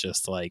still is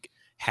just like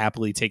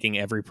happily taking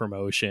every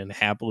promotion,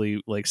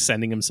 happily like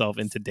sending himself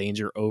into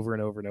danger over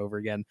and over and over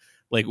again.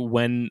 Like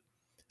when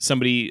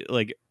somebody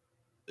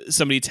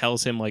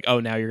tells him like, "Oh,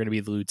 now you're going to be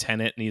the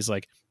lieutenant," and he's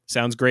like,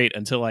 "Sounds great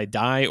until I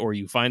die or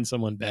you find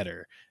someone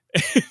better."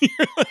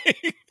 You're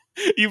like,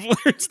 you've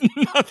learned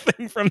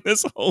nothing from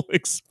this whole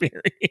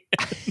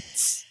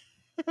experience.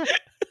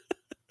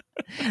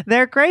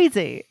 They're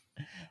crazy.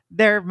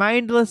 They're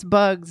mindless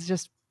bugs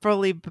just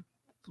fully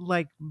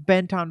like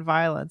bent on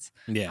violence.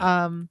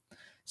 Yeah.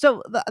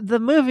 So the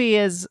movie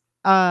is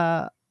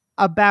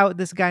about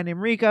this guy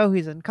named Rico.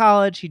 He's in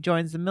college. He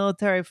joins the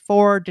military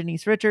for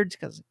Denise Richards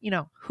because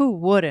who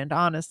wouldn't,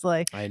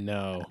 honestly? I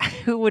know.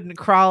 Who wouldn't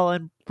crawl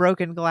in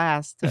broken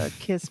glass to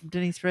kiss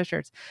Denise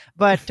Richards?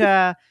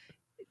 But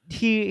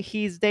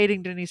he's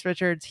dating Denise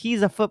Richards.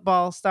 He's a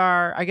football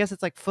star. I guess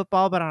it's like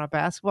football, but on a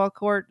basketball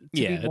court to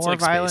be Yeah, it's more like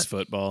violent. space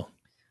football.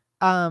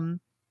 Um,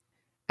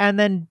 and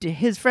then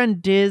his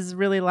friend Diz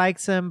really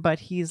likes him, but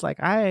he's like,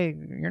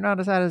 you're not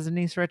as bad as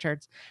Denise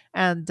Richards.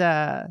 And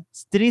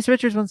Denise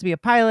Richards wants to be a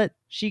pilot.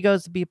 She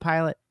goes to be a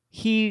pilot.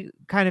 He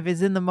kind of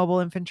is in the mobile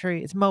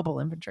infantry. It's mobile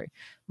infantry.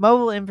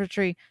 Mobile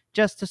infantry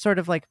just to sort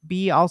of like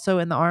be also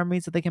in the army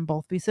so they can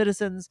both be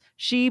citizens.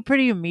 She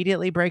pretty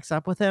immediately breaks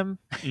up with him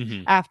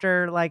Mm-hmm.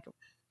 after like,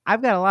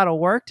 I've got a lot of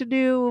work to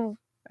do.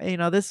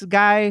 This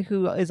guy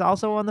who is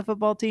also on the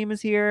football team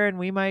is here and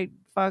we might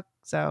fuck.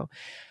 So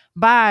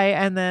bye.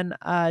 And then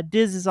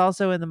Diz is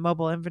also in the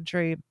mobile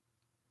infantry.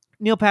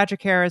 Neil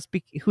Patrick Harris,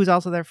 who's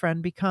also their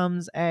friend,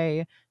 becomes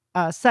a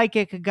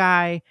psychic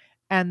guy.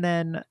 And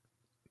then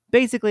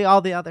basically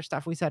all the other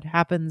stuff we said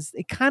happens.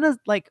 It kind of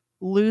like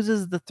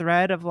loses the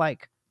thread of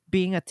like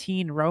being a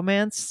teen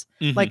romance.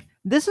 Mm-hmm. Like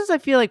this is, I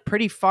feel like,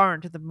 pretty far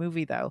into the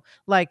movie though.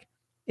 Like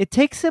it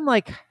takes him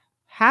like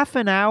half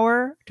an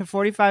hour to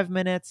 45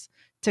 minutes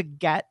to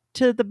get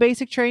to the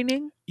basic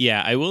training.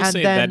 Yeah, I will And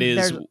say then that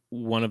is there's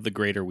one of the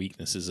greater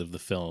weaknesses of the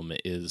film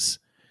is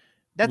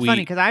That's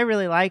funny because I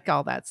really like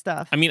all that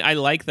stuff. I mean, I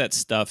like that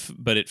stuff,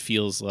 but it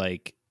feels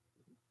like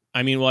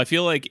I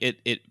feel like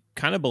it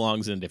kind of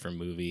belongs in a different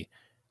movie.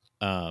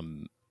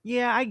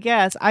 Yeah, I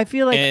guess. I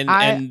feel like and the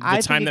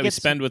I time think that it we gets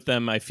spend with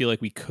them, I feel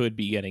like we could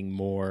be getting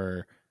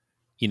more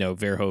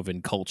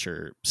Verhoeven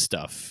culture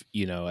stuff.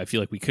 I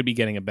feel like we could be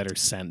getting a better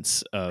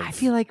sense of. I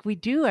feel like we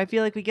do. I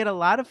feel like we get a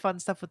lot of fun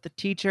stuff with the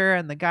teacher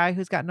and the guy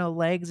who's got no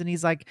legs, and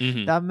he's like,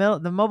 Mhm.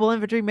 the mobile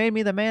infantry made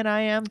me the man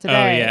I am today.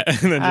 Oh yeah,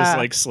 and then just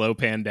like slow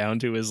pan down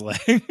to his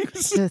legs.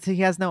 So he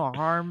has no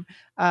arm.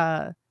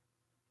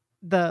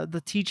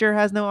 The teacher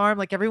has no arm.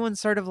 Like everyone's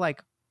sort of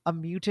like a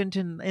mutant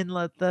in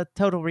the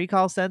Total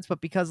Recall sense,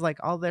 but because like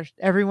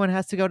everyone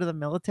has to go to the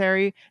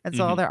military, and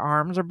so all their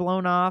arms are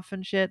blown off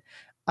and shit.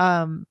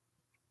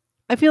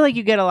 I feel like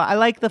you get a lot. I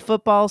like the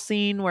football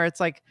scene where it's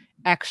like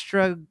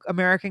extra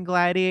American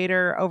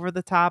Gladiator over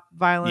the top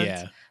violence.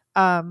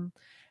 Yeah.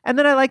 And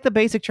then I like the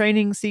basic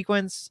training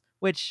sequence,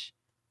 which,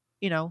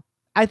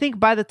 I think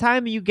by the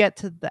time you get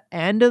to the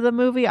end of the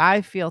movie,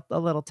 I feel a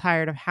little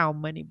tired of how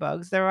many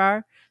bugs there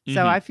are.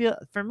 So I feel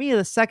for me,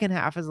 the second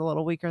half is a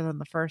little weaker than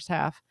the first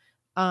half.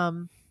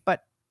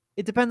 But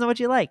it depends on what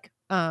you like.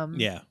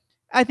 Yeah.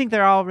 I think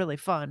they're all really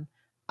fun.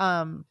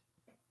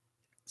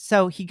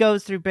 So he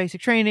goes through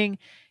basic training.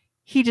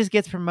 He just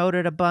gets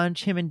promoted a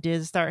bunch. Him and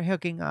Diz start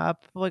hooking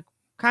up. Like,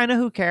 kind of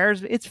who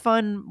cares? It's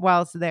fun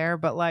while it's there,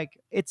 but like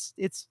it's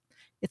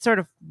sort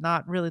of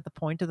not really the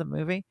point of the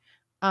movie.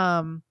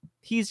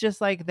 He's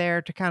just like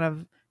there to kind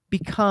of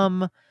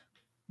become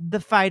the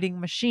fighting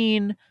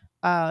machine.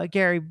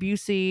 Gary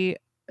Busey,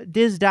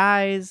 Diz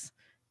dies.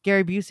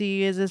 Gary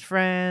Busey is his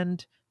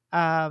friend.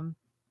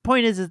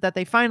 Point is that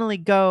they finally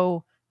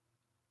go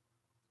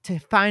to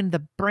find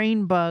the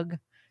brain bug,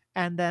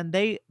 and then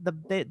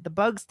the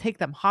bugs take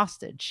them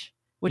hostage,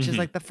 which is Mhm.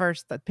 like the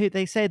first that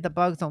they say the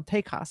bugs don't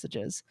take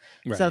hostages.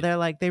 So Right. they're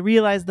like, they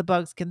realize the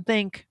bugs can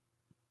think.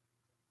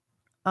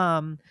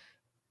 Um,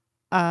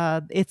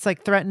 it's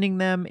like threatening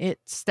them. It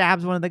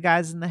stabs one of the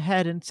guys in the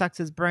head and sucks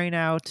his brain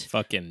out.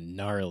 Fucking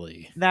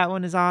gnarly. That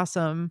one is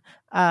awesome.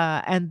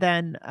 And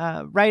then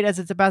right as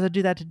it's about to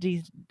do that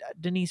to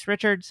Denise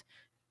Richards,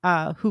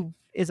 who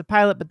is a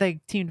pilot, but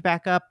they teamed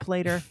back up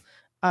later.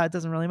 It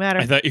doesn't really matter.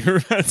 I thought you were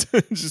about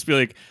to just be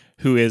like,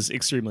 who is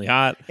extremely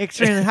hot.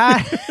 Extremely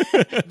hot,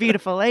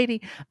 beautiful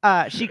lady.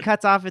 She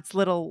cuts off its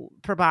little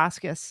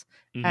proboscis,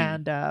 Mhm.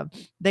 and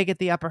they get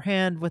the upper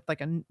hand with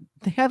like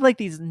they have like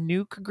these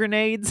nuke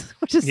grenades,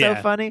 which is so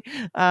Yeah. funny.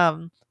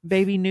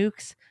 Baby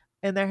nukes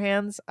in their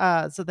hands.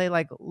 So they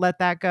like let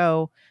that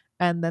go,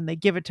 and then they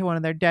give it to one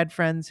of their dead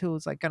friends who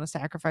was like gonna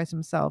sacrifice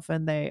himself,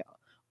 and they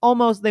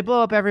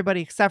blow up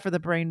everybody except for the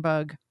brain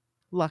bug.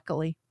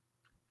 Luckily,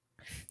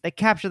 they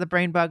capture the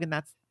brain bug, and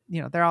that's,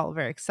 they're all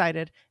very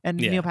excited. And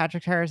Yeah. Neil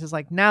Patrick Harris is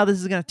like, now this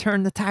is going to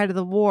turn the tide of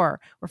the war.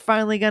 We're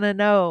finally going to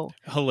know.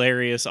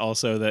 Hilarious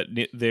also that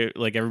they're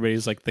like,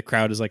 everybody's like, the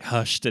crowd is like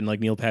hushed, and like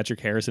Neil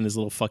Patrick Harris in his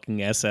little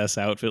fucking SS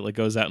outfit like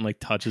goes out and like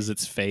touches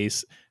its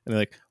face, and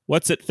they're like,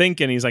 what's it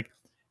thinking? He's like,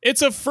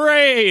 it's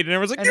afraid. And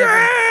everyone's like, And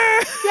yeah!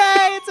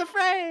 Yay, it's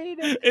afraid.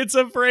 It's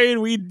afraid.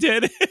 We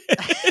did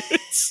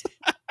it.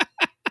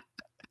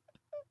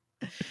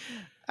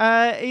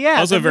 Yeah.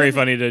 Also the very movie-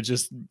 funny to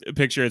just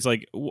picture. It's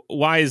like,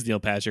 why is Neil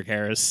Patrick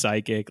Harris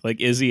psychic?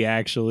 Like, is he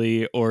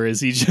actually, or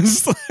is he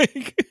just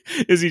like,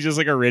 is he just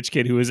like a rich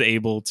kid who is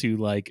able to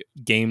like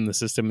game the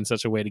system in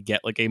such a way to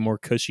get like a more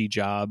cushy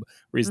job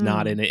where he's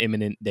not in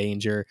imminent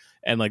danger?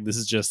 And like, this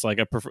is just like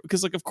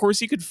because like, of course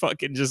you could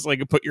fucking just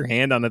like put your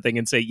hand on the thing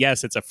and say,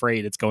 yes, it's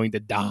afraid, it's going to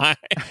die.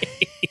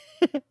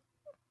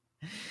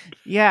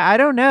 Yeah, I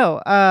don't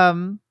know.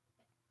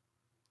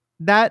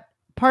 That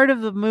part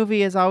of the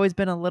movie has always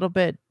been a little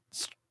bit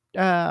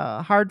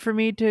hard for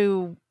me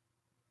to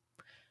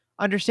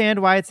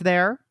understand why it's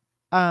there.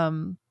 I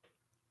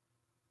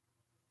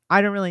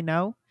don't really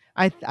know.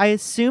 I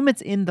assume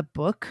it's in the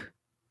book,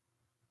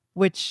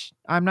 which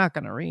I'm not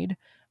going to read.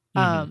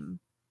 Mhm.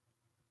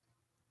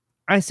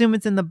 I assume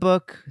it's in the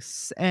book,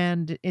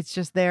 and it's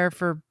just there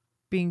for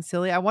being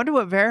silly. I wonder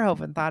what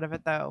Verhoeven thought of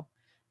it, though.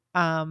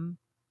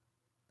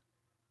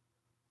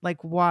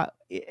 Like what?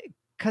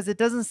 Because it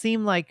doesn't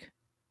seem like.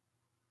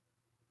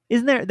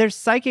 Isn't there's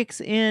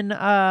psychics in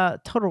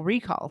Total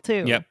Recall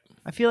too? Yep.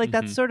 I feel like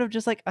that's Mhm. sort of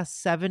just like a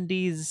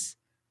 70s,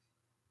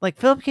 like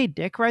Philip K.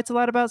 Dick writes a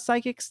lot about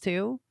psychics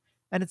too.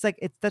 And it's like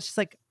that's just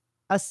like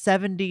a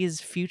 70s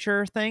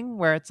future thing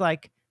where it's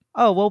like,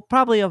 oh, we'll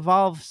probably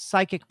evolve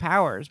psychic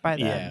powers by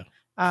then.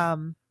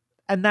 And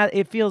that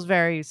it feels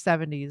very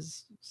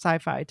 70s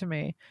sci-fi to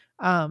me.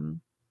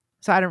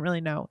 So I don't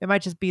really know. It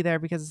might just be there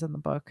because it's in the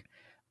book.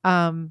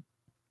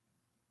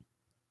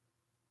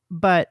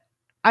 But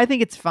I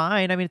think it's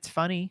fine. I mean, it's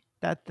funny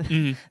that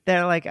Mhm.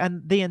 they're like,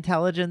 and the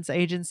intelligence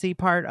agency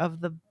part of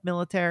the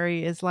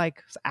military is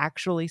like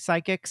actually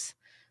psychics.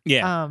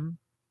 Yeah.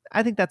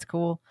 I think that's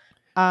cool.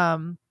 Yeah.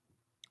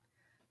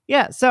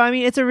 So I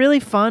mean, it's a really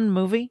fun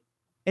movie.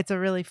 It's a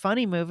really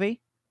funny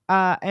movie.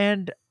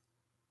 And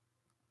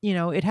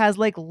it has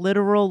like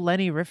literal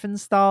Lenny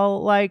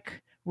Riefenstahl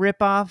like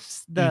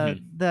ripoffs.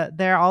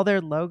 Their all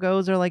their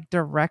logos are like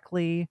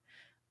directly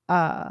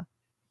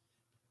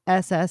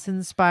SS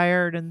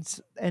inspired and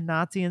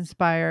Nazi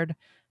inspired.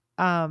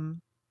 It's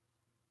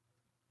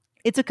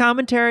a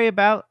commentary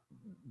about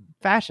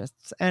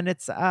fascists, and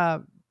it's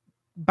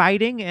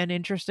biting and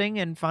interesting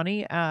and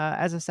funny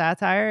as a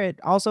satire. It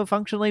also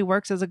functionally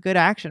works as a good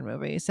action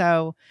movie.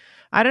 So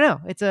I don't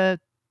know. It's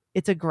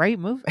a great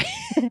movie.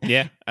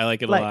 Yeah. I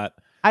like it a Like, lot.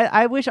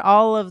 I wish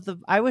all of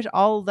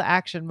the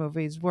action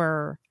movies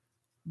were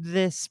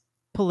this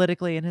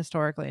politically and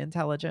historically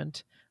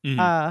intelligent,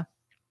 Mhm.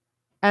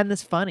 and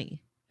this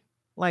funny.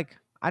 Like,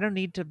 I don't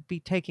need to be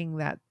taking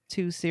that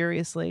too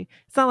seriously.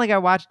 It's not like I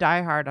watch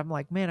Die Hard. I'm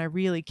like, man, I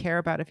really care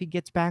about if he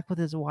gets back with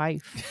his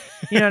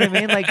wife. You know what I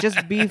mean? Like,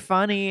 just be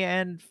funny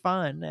and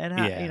fun, and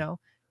Yeah.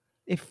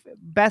 if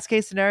best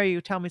case scenario,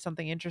 you tell me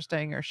something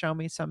interesting or show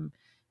me some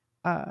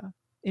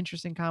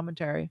interesting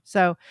commentary.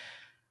 So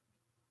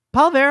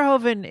Paul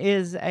Verhoeven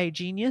is a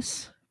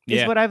genius,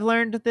 is Yeah. what I've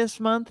learned this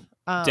month.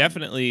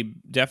 Definitely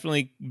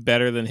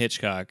better than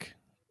Hitchcock.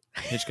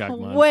 Hitchcock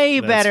month. Way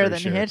That's better for than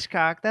sure.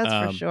 Hitchcock.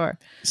 That's for sure.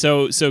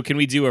 So can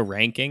we do a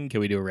ranking?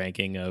 Can we do a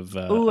ranking of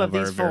Ooh, of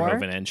our these four?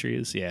 Verhoeven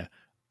entries? Yeah.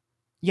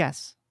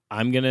 Yes.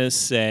 I'm gonna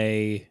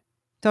say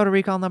Total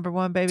Recall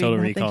 #1, baby. Total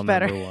Nothing's Recall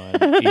better.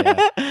 #1.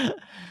 Yeah.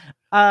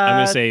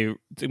 I'm Uh,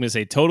 gonna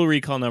say Total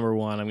Recall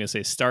 #1. I'm gonna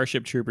say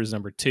Starship Troopers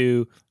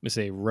 #2. I'm gonna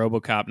say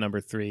RoboCop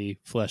 #3.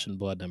 Flesh and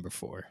Blood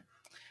 #4.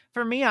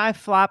 for me, I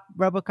flop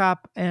RoboCop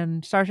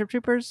and Starship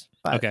Troopers,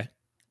 but Okay.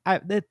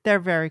 they're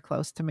very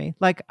close to me.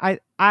 Like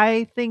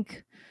I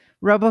think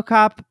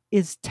RoboCop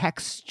is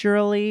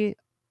texturally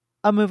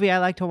a movie I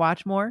like to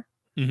watch more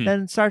Mhm.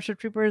 than Starship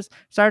Troopers.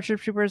 Starship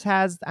Troopers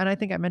has, and I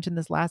think I mentioned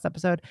this last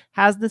episode,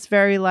 has this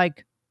very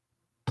like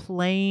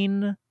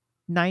plain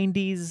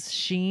 90s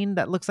sheen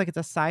that looks like it's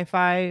a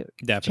sci-fi channel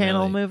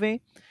Definitely.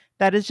 movie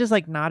that is just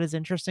like not as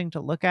interesting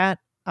to look at.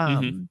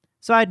 Mhm.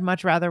 So I'd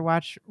much rather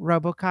watch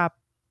RoboCop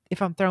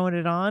if I'm throwing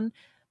it on.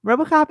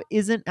 RoboCop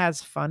isn't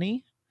as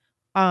funny.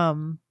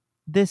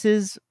 This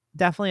is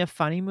definitely a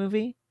funny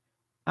movie.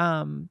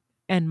 And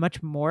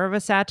much more of a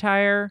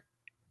satire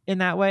in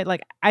that way.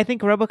 Like I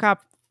think RoboCop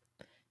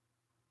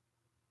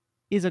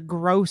is a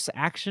gross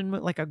action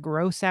like a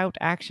gross out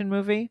action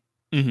movie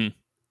Mhm.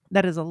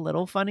 that is a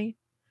little funny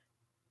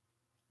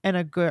and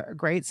a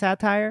great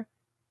satire.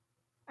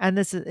 And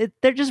this is it,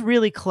 they're just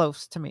really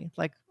close to me.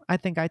 Like I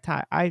think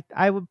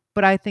I would,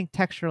 but I think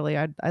texturally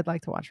I'd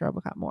like to watch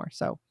RoboCop more.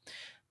 So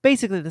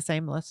basically the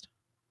same list.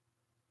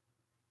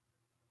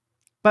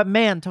 But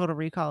man, Total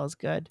Recall is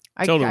good.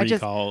 Total I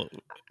just Recall.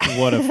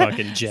 What a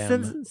fucking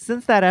gem.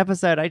 since that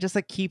episode, I just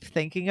like keep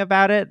thinking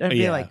about it and be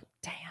Yeah. like,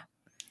 damn,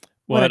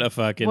 What a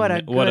fucking what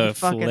a good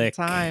fucking flick.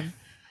 time.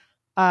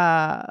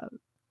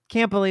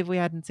 Can't believe we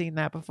hadn't seen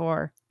that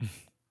before.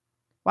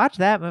 Watch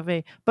that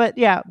movie. But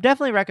yeah,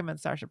 definitely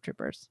recommend Starship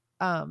Troopers.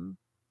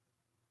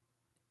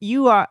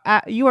 You are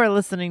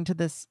listening to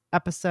this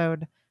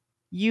episode.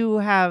 You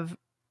have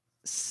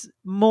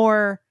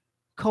more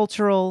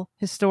cultural,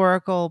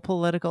 historical,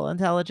 political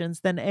intelligence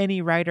than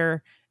any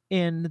writer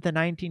in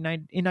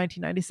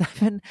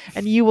 1997,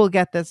 and you will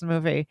get this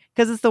movie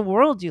because it's the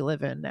world you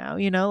live in now.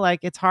 You know, like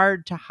it's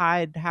hard to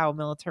hide how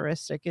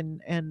militaristic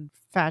and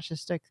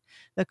fascistic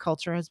the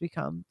culture has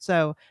become.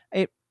 So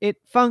it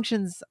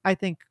functions, I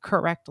think,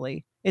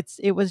 correctly.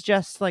 It was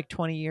just like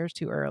 20 years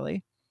too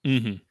early.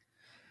 Mhm.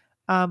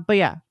 But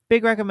yeah,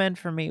 big recommend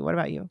for me. What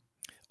about you?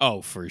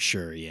 Oh, for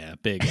sure. Yeah.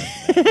 Big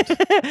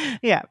recommend.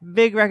 Yeah,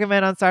 big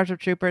recommend on Starship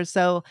Troopers.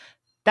 So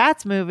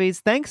that's movies.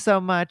 Thanks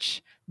so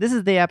much. This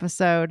is the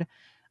episode.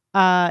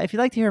 If you'd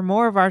like to hear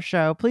more of our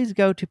show, please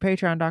go to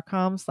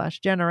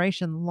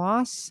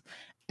patreon.com/generationloss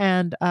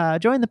and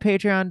join the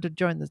Patreon to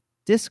join the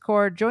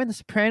Discord, join the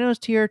Sopranos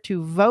tier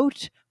to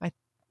vote. I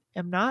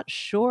am not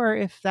sure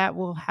if that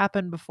will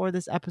happen before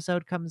this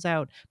episode comes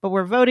out, but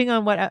we're voting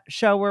on what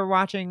show we're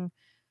watching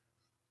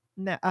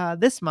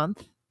this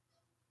month.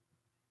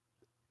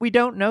 We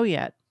don't know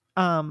yet.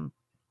 So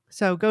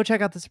go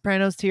check out the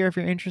Sopranos tier if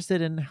you're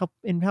interested in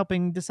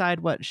helping decide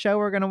what show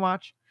we're gonna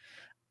watch.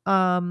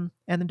 And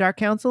the Dark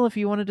Council if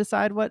you want to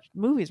decide what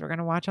movies we're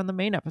gonna watch on the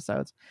main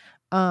episodes.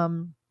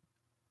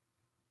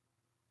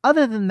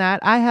 Other than that,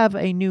 I have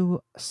a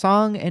new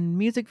song and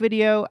music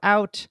video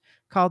out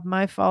called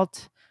My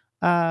Fault.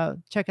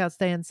 Check out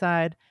Stay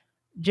Inside.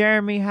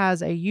 Jeremy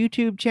has a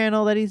YouTube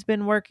channel that he's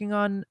been working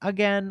on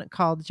again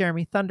called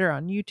Jeremy Thunder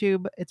on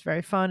YouTube. It's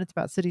very fun. It's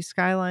about city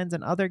skylines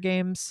and other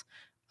games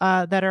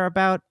that are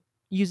about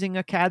using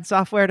a CAD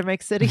software to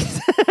make cities.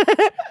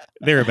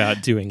 They're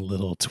about doing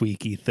little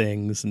tweaky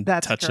things and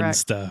That's touching correct.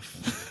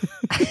 stuff.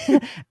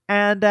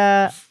 And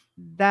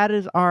that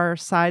is our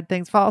side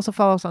things. Also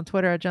follow us on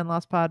Twitter at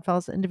GenLostPod. Follow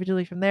us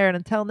individually from there. And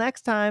until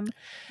next time,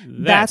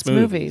 that's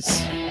movies.